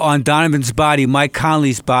 they were on Donovan's body, Mike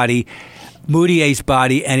Conley's body, Moutier's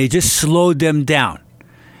body, and he just slowed them down.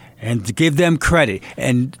 And to give them credit.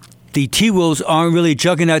 And the T-Wolves aren't really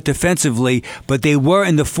juggernaut defensively, but they were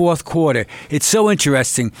in the fourth quarter. It's so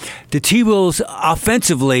interesting. The T-Wolves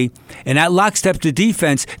offensively, and that lockstep to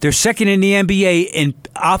defense, they're second in the NBA in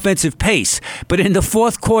offensive pace. But in the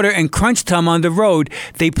fourth quarter and crunch time on the road,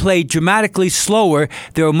 they played dramatically slower.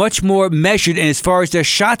 They were much more measured as far as their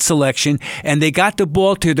shot selection, and they got the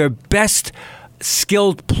ball to their best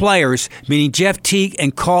skilled players, meaning Jeff Teague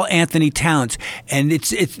and Karl Anthony Towns. And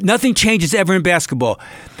it's nothing changes ever in basketball.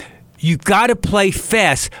 You've got to play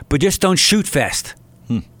fast, but just don't shoot fast.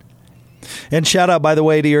 And shout out, by the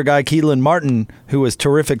way, to your guy, Keelan Martin, who was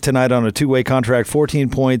terrific tonight on a 2-way contract, 14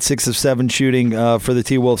 points, 6 of 7 shooting for the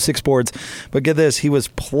T-Wolves, 6 boards. But get this, he was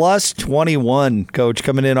plus 21, Coach,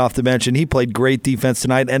 coming in off the bench, and he played great defense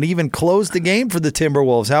tonight and even closed the game for the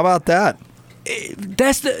Timberwolves. How about that?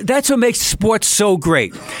 That's what makes sports so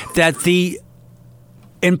great, that the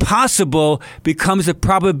impossible becomes a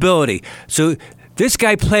probability. So this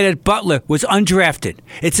guy played at Butler, was undrafted.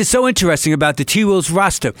 It's just so interesting about the T-Wolves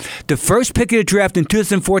roster. The first pick of the draft in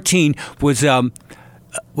 2014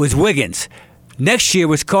 was Wiggins. Next year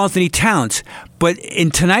was Karl Anthony Towns. But in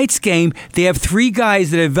tonight's game, they have 3 guys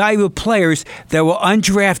that are valuable players that were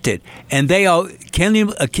undrafted. And they are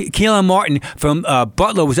Keelan Martin from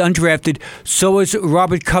Butler was undrafted. So was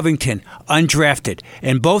Robert Covington, undrafted.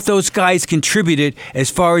 And both those guys contributed as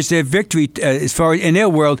far as their victory, as far as in their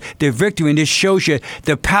world, their victory. And this shows you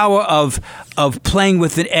the power of playing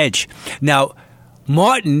with an edge. Now,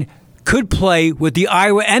 Martin could play with the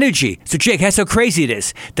Iowa energy. So, Jake, that's how crazy it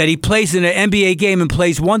is that he plays in an NBA game and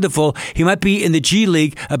plays wonderful. He might be in the G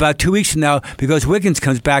League about 2 weeks from now because Wiggins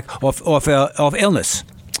comes back off illness.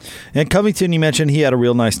 And Covington, you mentioned, he had a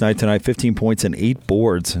real nice night tonight, 15 points and 8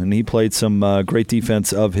 boards, and he played some great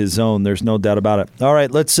defense of his own. There's no doubt about it. All right,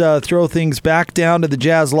 let's throw things back down to the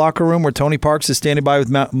Jazz locker room where Tony Parks is standing by with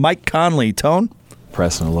Mike Conley. Tone?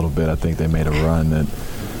 Pressing a little bit. I think they made a run that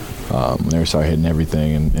when they started hitting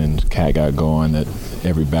everything and Cat got going, that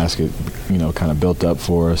every basket, kind of built up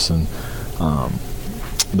for us, and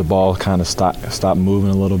the ball kind of stopped moving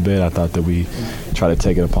a little bit. I thought that we tried to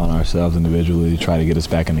take it upon ourselves individually to try to get us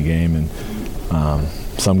back in the game, and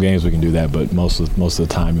some games we can do that, but most of the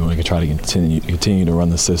time you want to try to continue to run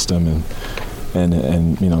the system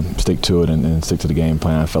and stick to it and stick to the game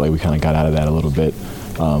plan. I felt like we kind of got out of that a little bit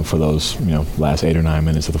for those last 8 or 9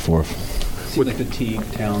 minutes of the fourth. Seemed like the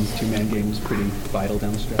Teague-Towns two-man game was pretty vital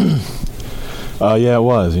down the stretch. Yeah, it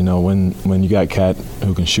was. When you got Cat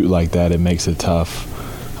who can shoot like that, it makes it tough,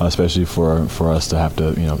 especially for us to have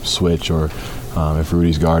to switch, or if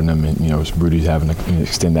Rudy's guarding him, and Rudy's having to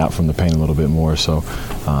extend out from the paint a little bit more. So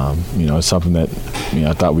it's something that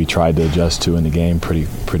I thought we tried to adjust to in the game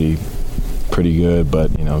pretty pretty good,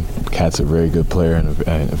 but Cat's a very good player and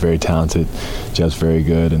a very talented. Jeff's very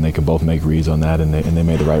good, and they can both make reads on that, and they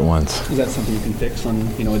made the right ones. Is that something you can fix on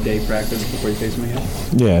a day practice before you face them again?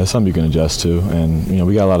 Yeah, it's something you can adjust to, and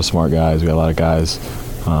we got a lot of smart guys. We got a lot of guys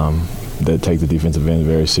that take the defensive end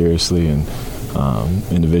very seriously, and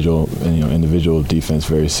individual defense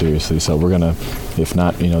very seriously. So we're gonna, if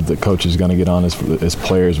not, the coach is gonna get on as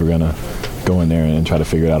players. We're gonna go in there and try to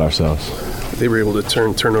figure it out ourselves. They were able to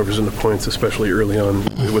turn turnovers into points, especially early on.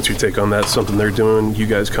 What's your take on that? Something they're doing, you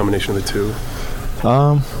guys, combination of the two?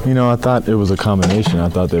 I thought it was a combination. I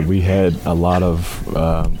thought that we had a lot of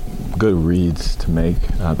good reads to make.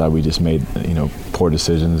 I thought we just made, poor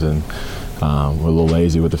decisions, and we're a little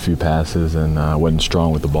lazy with a few passes, and wasn't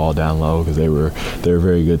strong with the ball down low, because they're a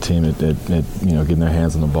very good team at getting their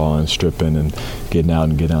hands on the ball and stripping and getting out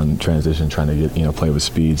in transition, trying to get play with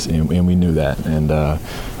speeds, and we knew that, and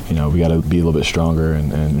we got to be a little bit stronger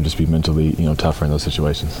and just be mentally tougher in those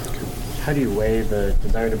situations. How do you weigh the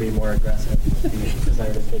desire to be more aggressive, the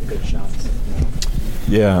desire to take good shots?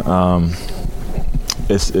 Yeah,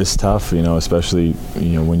 it's tough, especially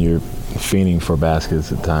when you're fiending for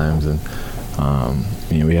baskets at times, and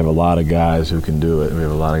we have a lot of guys who can do it. We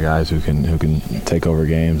have a lot of guys who can take over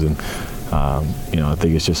games, and I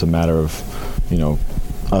think it's just a matter of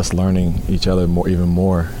us learning each other even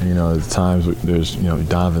more. At times there's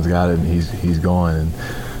Donovan's got it and he's going, and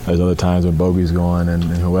there's other times when Bogey's going and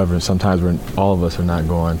whoever. Sometimes when all of us are not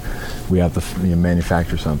going, we have to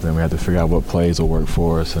manufacture something. We have to figure out what plays will work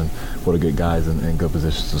for us and what are good guys in good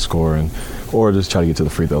positions to score, or just try to get to the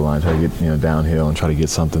free throw line, try to get downhill and try to get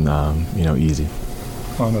something easy.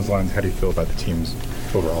 Along those lines, how do you feel about the team's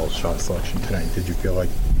overall shot selection tonight? Did you feel like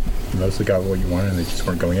you mostly got what you wanted and they just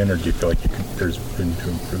weren't going in, or do you feel like there's room to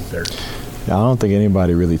improve there? Yeah, I don't think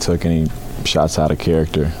anybody really took any shots out of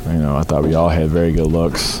character. I thought we all had very good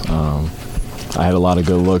looks. I had a lot of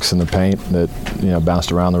good looks in the paint that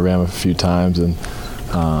bounced around the rim a few times, and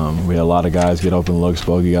we had a lot of guys get open looks.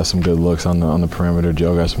 Bogey got some good looks on the perimeter.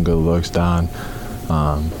 Joe got some good looks. Don,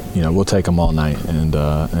 we'll take them all night, and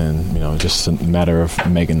just a matter of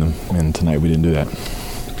making them. And tonight we didn't do that.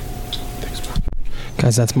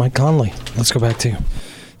 Guys, that's Mike Conley. Let's go back to you.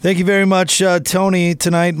 Thank you very much, Tony.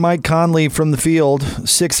 Tonight, Mike Conley from the field,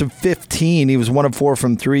 6 of 15. He was 1 of 4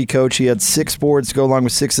 from 3, Coach. He had 6 boards to go along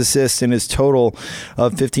with 6 assists in his total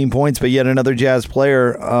of 15 points. But yet another Jazz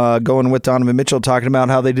player going with Donovan Mitchell, talking about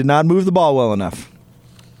how they did not move the ball well enough.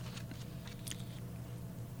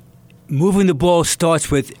 Moving the ball starts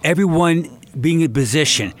with everyone being in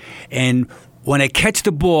position. And when I catch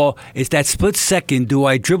the ball, it's that split second. Do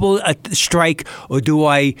I dribble a strike, or do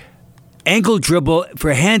I angle dribble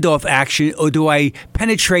for handoff action, or do I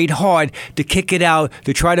penetrate hard to kick it out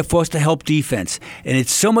to try to force the help defense? And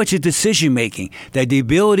it's so much of decision making that the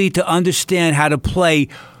ability to understand how to play,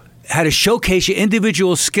 how to showcase your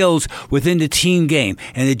individual skills within the team game.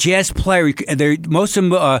 And the Jazz player, most of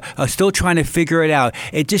them are still trying to figure it out.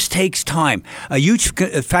 It just takes time. A huge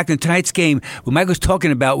fact in tonight's game, what Mike was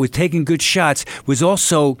talking about with taking good shots, was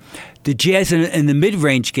also the Jazz in the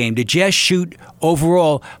mid-range game. The Jazz shoot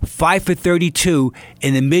overall 5 for 32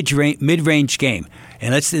 in the mid-range game.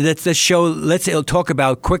 And let's talk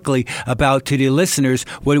about quickly about to the listeners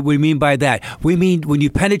what we mean by that. We mean when you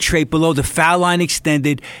penetrate below the foul line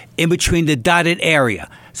extended in between the dotted area.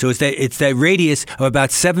 So it's that radius of about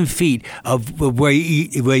 7 feet of where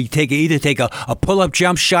you either take a pull-up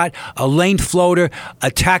jump shot, a lane floater,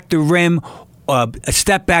 attack the rim, a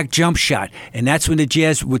step-back jump shot. And that's when the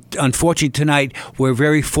Jazz, unfortunately tonight, were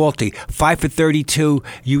very faulty. 5 for 32.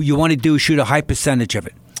 You want to do is shoot a high percentage of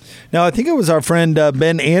it. Now, I think it was our friend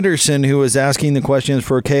Ben Anderson who was asking the questions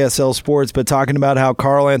for KSL Sports, but talking about how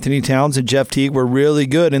Karl Anthony Towns and Jeff Teague were really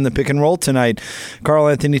good in the pick and roll tonight. Karl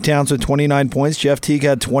Anthony Towns with 29 points. Jeff Teague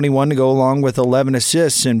had 21 to go along with 11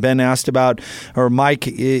 assists. And Ben asked about, or Mike,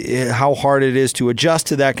 how hard it is to adjust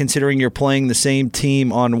to that considering you're playing the same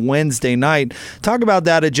team on Wednesday night. Talk about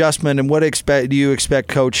that adjustment and what do you expect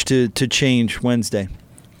Coach to change Wednesday?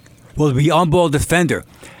 Well, to be on-ball defender.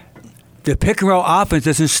 The pick-and-roll offense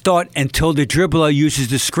doesn't start until the dribbler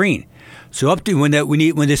uses the screen. So up to when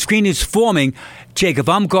the screen is forming, Jake, if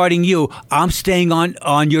I'm guarding you, I'm staying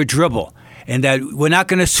on your dribble. And that we're not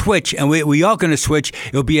going to switch, and we are going to switch.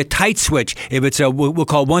 It'll be a tight switch. If it's we'll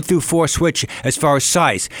call 1 through 4 switch as far as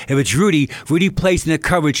size. If it's Rudy plays in the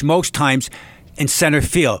coverage most times in center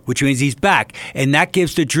field, which means he's back. And that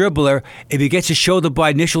gives the dribbler, if he gets a shoulder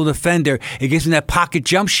by initial defender, it gives him that pocket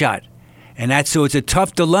jump shot. And so it's a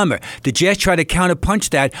tough dilemma. The Jazz try to counterpunch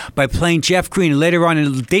that by playing Jeff Green. Later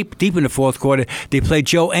on, deep in the fourth quarter, they played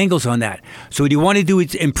Joe Ingles on that. So what you want to do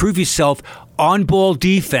is improve yourself on-ball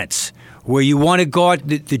defense. where you want to guard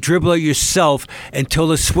the dribbler yourself until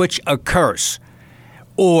the switch occurs.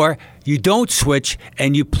 Or you don't switch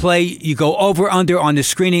and you go over-under on the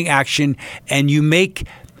screening action, and you make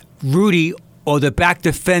Rudy or the back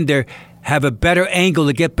defender have a better angle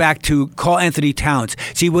to get back to Karl Anthony Towns.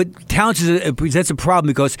 See, what Towns presents a problem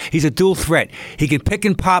because he's a dual threat. He can pick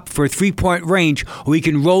and pop for a three-point range, or he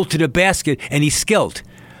can roll to the basket, and he's skilled.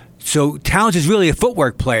 So Towns is really a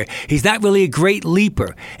footwork player. He's not really a great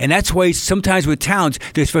leaper. And that's why sometimes with Towns,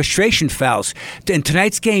 there's frustration fouls. In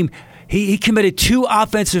tonight's game, he committed 2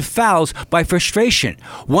 offensive fouls by frustration.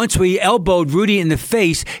 Once we elbowed Rudy in the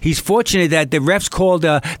face, he's fortunate that the refs called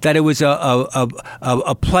that it was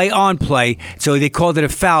a play-on play, so they called it a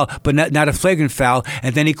foul, but not a flagrant foul.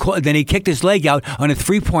 And then he kicked his leg out on a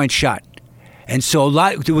 3-point shot. And so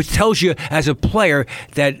which tells you as a player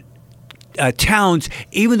that Towns,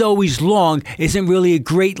 even though he's long, isn't really a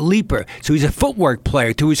great leaper. So he's a footwork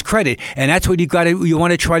player, to his credit, and that's what you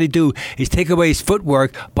want to try to do, is take away his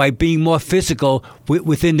footwork by being more physical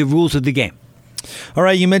within the rules of the game. All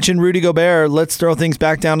right, you mentioned Rudy Gobert. Let's throw things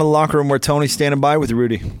back down to the locker room where Tony's standing by with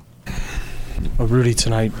Rudy. Well, Rudy,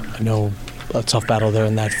 tonight, I know a tough battle there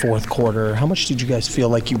in that fourth quarter. How much did you guys feel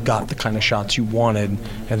like you got the kind of shots you wanted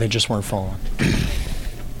and they just weren't falling?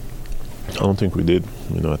 I don't think we did.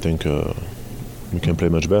 I think we can play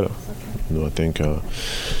much better. I think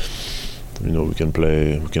we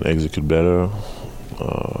can execute better,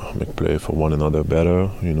 make play for one another better.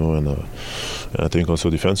 And I think also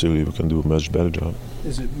defensively we can do a much better job.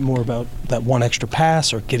 Is it more about that one extra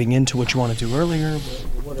pass or getting into what you want to do earlier?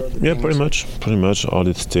 What are the things? Pretty much all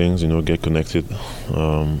these things. Get connected.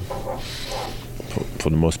 For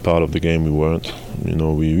the most part of the game, we weren't.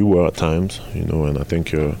 We were at times. And I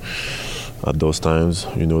think. At those times,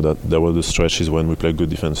 that there were the stretches when we played good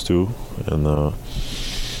defense too, and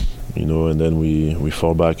and then we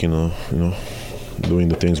fall back, doing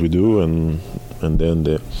the things we do, and then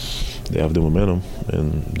they have the momentum,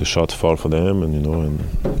 and the shots fall for them, and and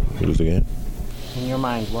we lose the game. In your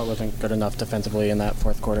mind, what wasn't good enough defensively in that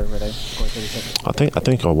fourth quarter where they scored 36? I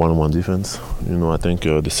think our one-on-one defense. I think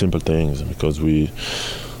the simple things, because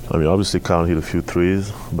obviously Karl hit a few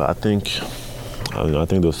threes, but I think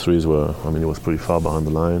those threes were, it was pretty far behind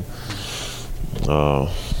the line.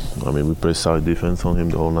 We played solid defense on him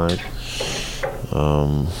the whole night.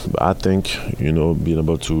 But I think, being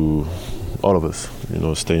able to, all of us,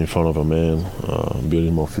 stay in front of a man, be a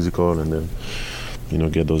little more physical, and then,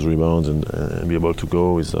 get those rebounds and be able to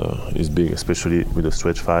go is big, especially with the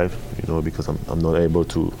stretch 5, because I'm not able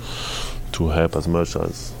to help as much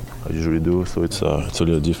as I usually do, so it's a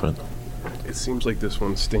little different. It seems like this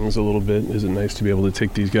one stings a little bit. Is it nice to be able to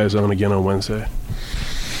take these guys on again on Wednesday?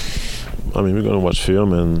 We're going to watch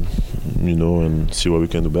film and see what we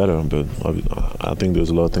can do better. But I think there's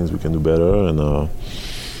a lot of things we can do better, and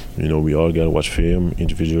we all got to watch film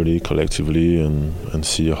individually, collectively, and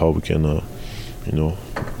see how we can,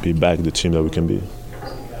 be back the team that we can be.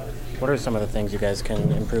 What are some of the things you guys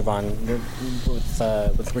can improve on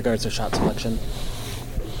with regards to shot selection?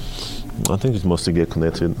 I think it's mostly get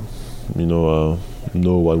connected. Know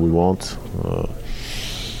what we want.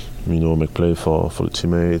 Make play for the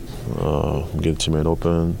teammate, get the teammate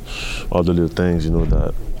open. All the little things,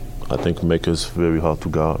 that I think make us very hard to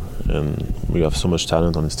guard. And we have so much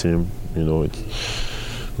talent on this team. We don't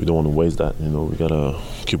want to waste that. We gotta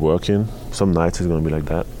keep working. Some nights it's gonna be like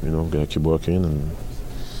that. We gotta keep working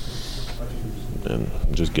and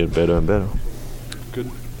just get better and better.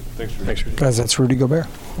 Good. Thanks, Rudy. Guys, that's Rudy Gobert.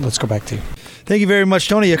 Let's go back to you. Thank you very much,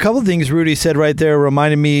 Tony. A couple of things Rudy said right there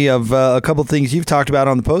reminded me of a couple of things you've talked about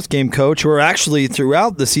on the postgame, Coach, or actually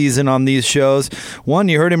throughout the season on these shows. One,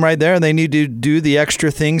 you heard him right there. They need to do the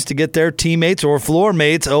extra things to get their teammates or floor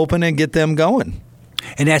mates open and get them going.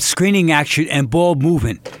 And that screening action and ball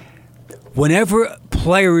movement. Whenever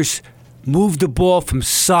players move the ball from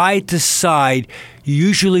side to side, you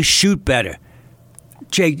usually shoot better.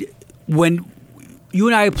 Jake, when you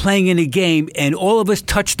and I are playing in a game and all of us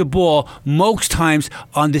touch the ball most times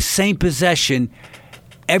on the same possession,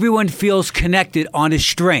 everyone feels connected on a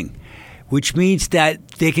string, which means that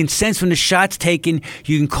they can sense when the shot's taken,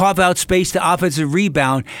 you can carve out space to offensive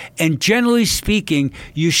rebound, and generally speaking,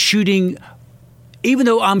 you're shooting even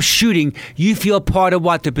though I'm shooting, you feel part of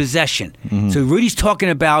what? The possession. So Rudy's talking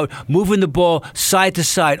about moving the ball side to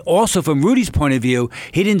side. Also, from Rudy's point of view,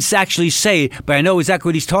 he didn't actually say it, but I know exactly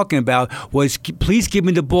what he's talking about, was please give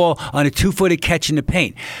me the ball on a 2-footed catch in the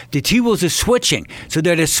paint. The T-Wolves are switching, so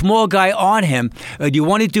they're the small guy on him. You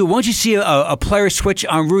want to do, once you see a player switch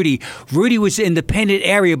on Rudy was in the painted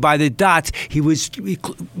area by the dots. He was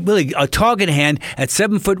really a target hand at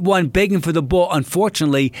 7'1", begging for the ball.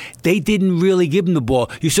 Unfortunately, they didn't really give him the ball.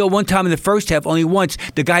 You saw one time in the first half, only once,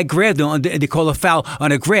 the guy grabbed him, and they call a foul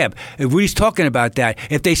on a grab. And Rudy's talking about that.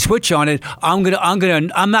 If they switch on it, I'm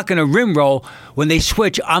not gonna rim roll. When they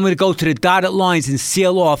switch, I'm gonna go to the dotted lines and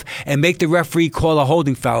seal off and make the referee call a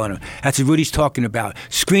holding foul on him. That's what Rudy's talking about.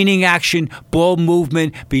 Screening action, ball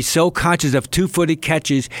movement, be so conscious of 2-footed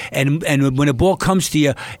catches, and when a ball comes to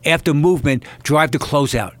you after movement, drive the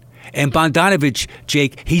closeout. And Bogdanovich,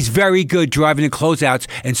 Jake, he's very good driving the closeouts,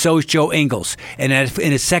 and so is Joe Ingles. And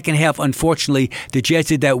in the second half, unfortunately, the Jazz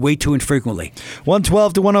did that way too infrequently.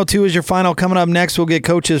 112-102 is your final. Coming up next, we'll get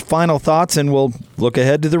Coach's final thoughts, and we'll look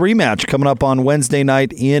ahead to the rematch coming up on Wednesday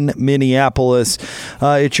night in Minneapolis.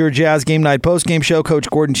 It's your Jazz Game Night postgame show. Coach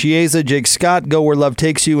Gordon Chiesa, Jake Scott, go where love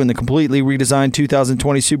takes you in the completely redesigned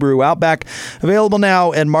 2020 Subaru Outback. Available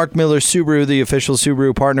now at Mark Miller Subaru, the official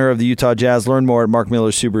Subaru partner of the Utah Jazz. Learn more at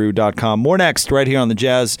markmillersubaru.com. More next, right here on the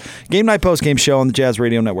Jazz Game Night postgame show on the Jazz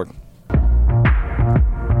Radio Network.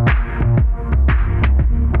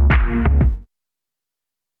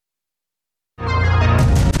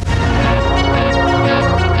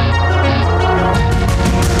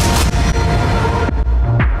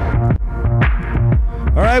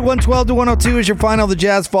 All right, 112-102 is your final. The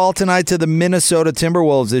Jazz fall tonight to the Minnesota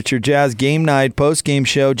Timberwolves. It's your Jazz Game Night post-game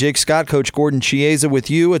show. Jake Scott, Coach Gordon Chiesa with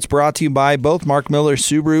you. It's brought to you by both Mark Miller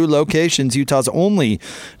Subaru locations, Utah's only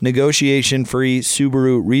negotiation-free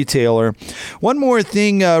Subaru retailer. One more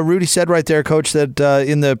thing Rudy said right there, Coach, that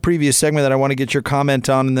in the previous segment that I want to get your comment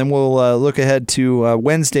on, and then we'll look ahead to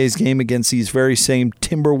Wednesday's game against these very same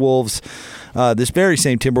Timberwolves. This very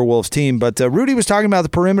same Timberwolves team. But Rudy was talking about the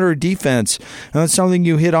perimeter defense, and that's something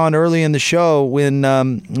you hit on early in the show when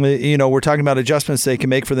we're talking about adjustments they can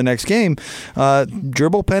make for the next game.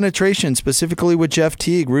 Dribble penetration, specifically with Jeff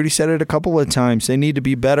Teague. Rudy said it a couple of times. They need to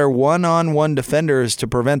be better one-on-one defenders to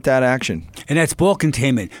prevent that action. And that's ball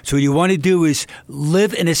containment. So what you want to do is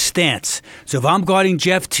live in a stance. So if I'm guarding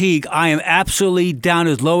Jeff Teague, I am absolutely down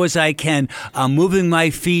as low as I can. I'm moving my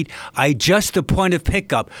feet. I adjust the point of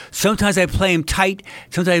pickup. Sometimes I play him tight.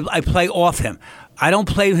 Sometimes I play off him. I don't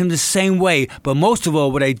play him the same way, but most of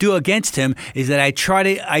all, what I do against him is that I try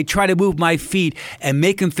to move my feet and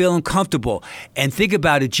make him feel uncomfortable. And think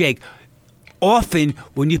about it, Jake. Often,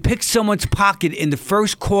 when you pick someone's pocket in the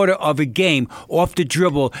first quarter of a game off the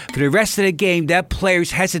dribble, for the rest of the game, that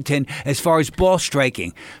player's hesitant as far as ball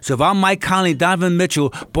striking. So if I'm Mike Conley, Donovan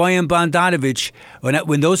Mitchell, Bojan Bogdanovic,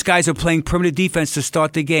 when those guys are playing perimeter defense to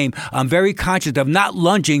start the game, I'm very conscious of not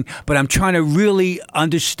lunging, but I'm trying to really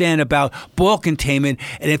understand about ball containment.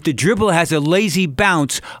 And if the dribble has a lazy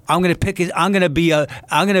bounce, I'm going to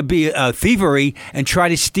be thievery and try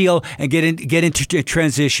to steal and get into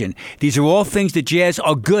transition. These are all things the Jazz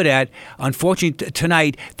are good at. Unfortunately,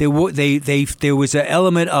 tonight there was an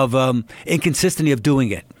element of inconsistency of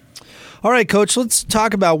doing it. All right, Coach, let's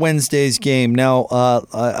talk about Wednesday's game. Now,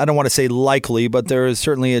 I don't want to say likely, but there is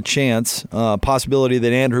certainly a chance, possibility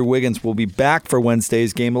that Andrew Wiggins will be back for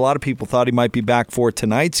Wednesday's game. A lot of people thought he might be back for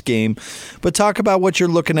tonight's game. But talk about what you're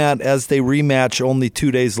looking at as they rematch only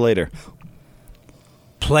 2 days later.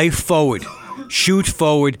 Play forward, shoot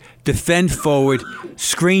forward, defend forward,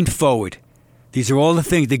 screen forward. These are all the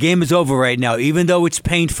things. The game is over right now, even though it's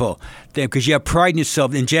painful, because you have pride in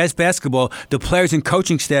yourself. In Jazz basketball, the players and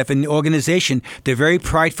coaching staff and the organization, they're very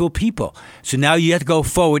prideful people. So now you have to go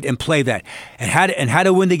forward and play that. And how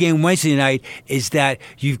to win the game Wednesday night is that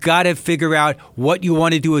you've got to figure out what you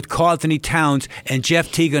want to do with Karl Anthony Towns and Jeff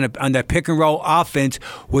Teague on that pick-and-roll offense,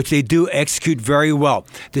 which they do execute very well.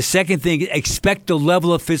 The second thing, expect the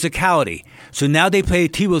level of physicality. So now they play the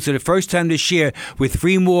T-Wolves for the first time this year with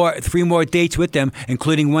three more dates with them,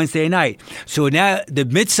 including Wednesday night. So now the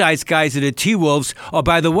mid-sized guys of the T-Wolves, oh,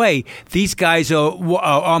 by the way, these guys are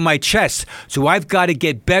on my chest. So I've got to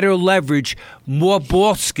get better leverage, more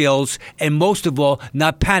ball skills, and most of all,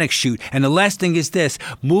 not panic shoot. And the last thing is this,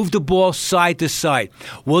 move the ball side to side.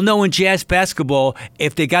 We'll know in Jazz basketball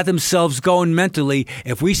if they got themselves going mentally,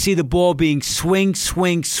 if we see the ball being swing,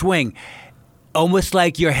 swing, swing, almost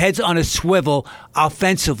like your head's on a swivel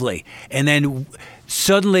offensively. And then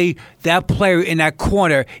suddenly that player in that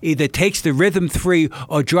corner either takes the rhythm three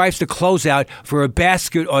or drives the closeout for a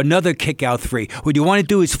basket or another kick-out three. What you want to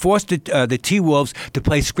do is force the T-Wolves to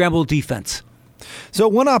play scramble defense. So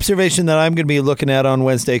one observation that I'm going to be looking at on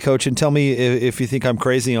Wednesday, Coach, and tell me if you think I'm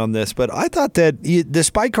crazy on this, but I thought that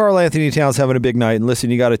despite Karl Anthony Towns having a big night, and listen,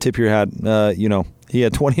 you got to tip your hat, he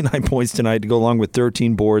had 29 points tonight to go along with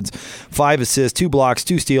 13 boards, 5 assists, 2 blocks,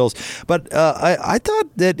 2 steals. But I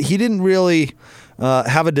thought that he didn't really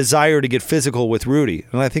have a desire to get physical with Rudy.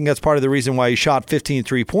 And I think that's part of the reason why he shot 15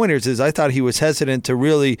 3-pointers is I thought he was hesitant to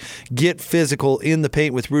really get physical in the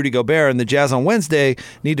paint with Rudy Gobert. And the Jazz on Wednesday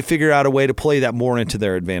need to figure out a way to play that more into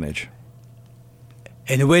their advantage.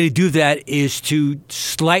 And the way to do that is to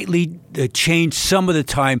slightly change some of the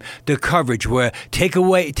time the coverage, where take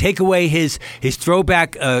away his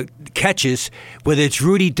throwback catches, whether it's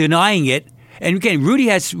Rudy denying it. And again,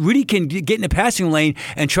 Rudy can get in the passing lane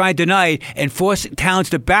and try and deny it and force Towns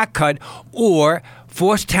to back cut or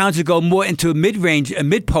force Towns to go more into a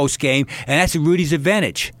mid-post game, and that's Rudy's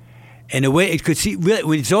advantage. And the way it could see, really,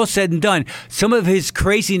 when it's all said and done, some of his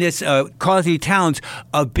craziness, Karl Anthony Towns,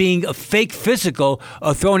 of being a fake physical,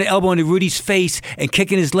 of throwing an elbow into Rudy's face and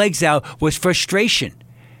kicking his legs out, was frustration.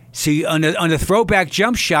 See, on the throwback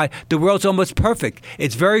jump shot, the world's almost perfect.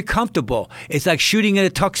 It's very comfortable. It's like shooting in a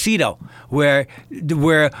tuxedo, where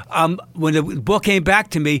when the ball came back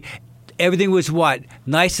to me, everything was what?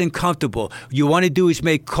 Nice and comfortable. What you want to do is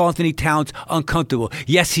make Karl Anthony Towns uncomfortable.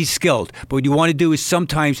 Yes, he's skilled, but what you want to do is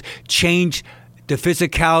sometimes change the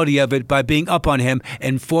physicality of it by being up on him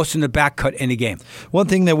and forcing the back cut in the game. One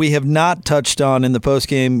thing that we have not touched on in the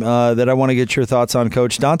postgame that I want to get your thoughts on,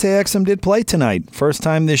 Coach, Dante Exum did play tonight. First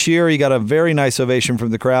time this year. He got a very nice ovation from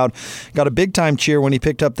the crowd. Got a big-time cheer when he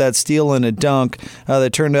picked up that steal and a dunk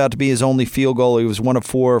that turned out to be his only field goal. He was 1 of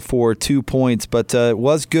 4 for 2 points, but it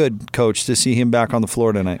was good, Coach, to see him back on the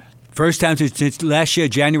floor tonight. First time since last year,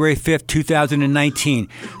 January 5th, 2019.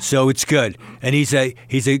 So it's good. And he's an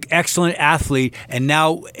excellent athlete. And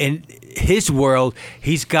now in his world,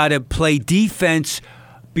 he's got to play defense,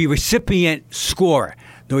 be recipient, score.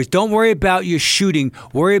 In other words, don't worry about your shooting.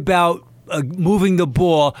 Worry about moving the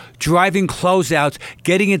ball, driving closeouts,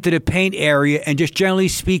 getting into the paint area, and just generally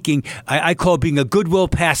speaking, I call it being a goodwill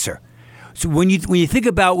passer. So when you think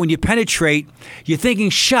about when you penetrate, you're thinking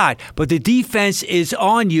shot, but the defense is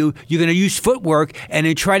on you. You're going to use footwork and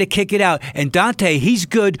then try to kick it out. And Dante, he's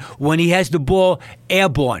good when he has the ball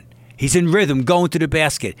airborne. He's in rhythm going to the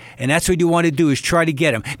basket. And that's what you want to do is try to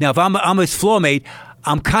get him. Now, if I'm his floor mate,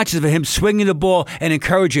 I'm conscious of him swinging the ball and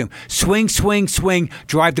encourage him. Swing, swing, swing,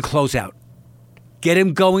 drive the closeout. Get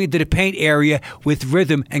him going into the paint area with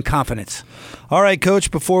rhythm and confidence. All right,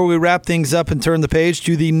 Coach, before we wrap things up and turn the page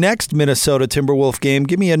to the next Minnesota Timberwolf game,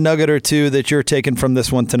 give me a nugget or two that you're taking from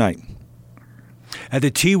this one tonight. And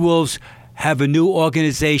the T-Wolves have a new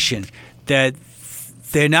organization that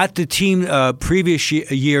they're not the team previous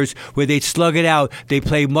years where they'd slug it out. They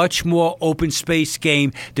play much more open space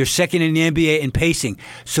game. They're second in the NBA in pacing.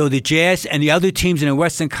 So the Jazz and the other teams in the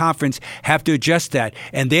Western Conference have to adjust that.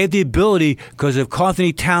 And they have the ability, because of Karl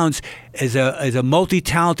Anthony Towns as a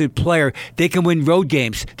multi-talented player, they can win road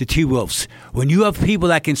games, the T-Wolves. When you have people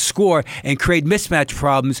that can score and create mismatch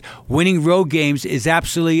problems, winning road games is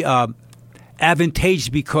absolutely advantageous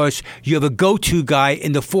because you have a go-to guy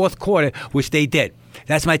in the fourth quarter, which they did.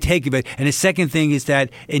 That's my take of it. And the second thing is that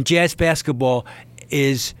in Jazz basketball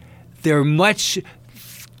they're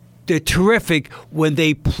terrific when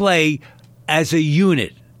they play as a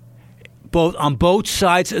unit, on both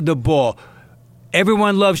sides of the ball.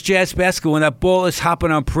 Everyone loves Jazz basketball when that ball is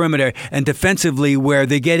hopping on perimeter, and defensively where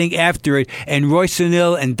they're getting after it. And Royce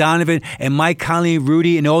O'Neal and Donovan and Mike Conley and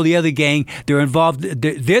Rudy and all the other gang, they're involved.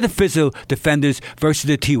 They're the physical defenders versus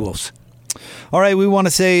the T-Wolves. All right, we want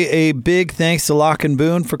to say a big thanks to Locke and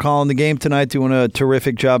Boone for calling the game tonight, doing a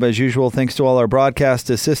terrific job as usual. Thanks to all our broadcast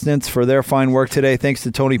assistants for their fine work today. Thanks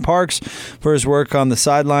to Tony Parks for his work on the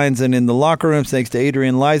sidelines and in the locker rooms. Thanks to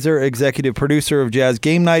Adrian Leiser, executive producer of Jazz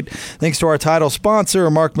Game Night. Thanks to our title sponsor,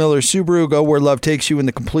 Mark Miller Subaru. Go where love takes you in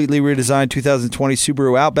the completely redesigned 2020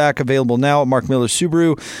 Subaru Outback, available now at Mark Miller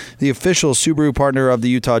Subaru, the official Subaru partner of the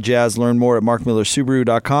Utah Jazz. Learn more at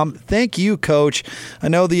markmillersubaru.com. Thank you, Coach. I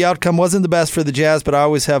know the outcome wasn't the best for the Jazz, but I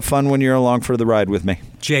always have fun when you're along for the ride with me.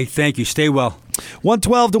 Jay, thank you. Stay well.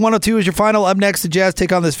 112-102 is your final. Up next, the Jazz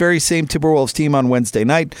take on this very same Timberwolves team on Wednesday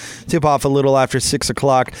night. Tip off a little after 6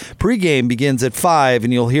 o'clock. Pre-game begins at 5,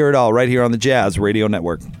 and you'll hear it all right here on the Jazz Radio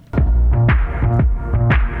Network.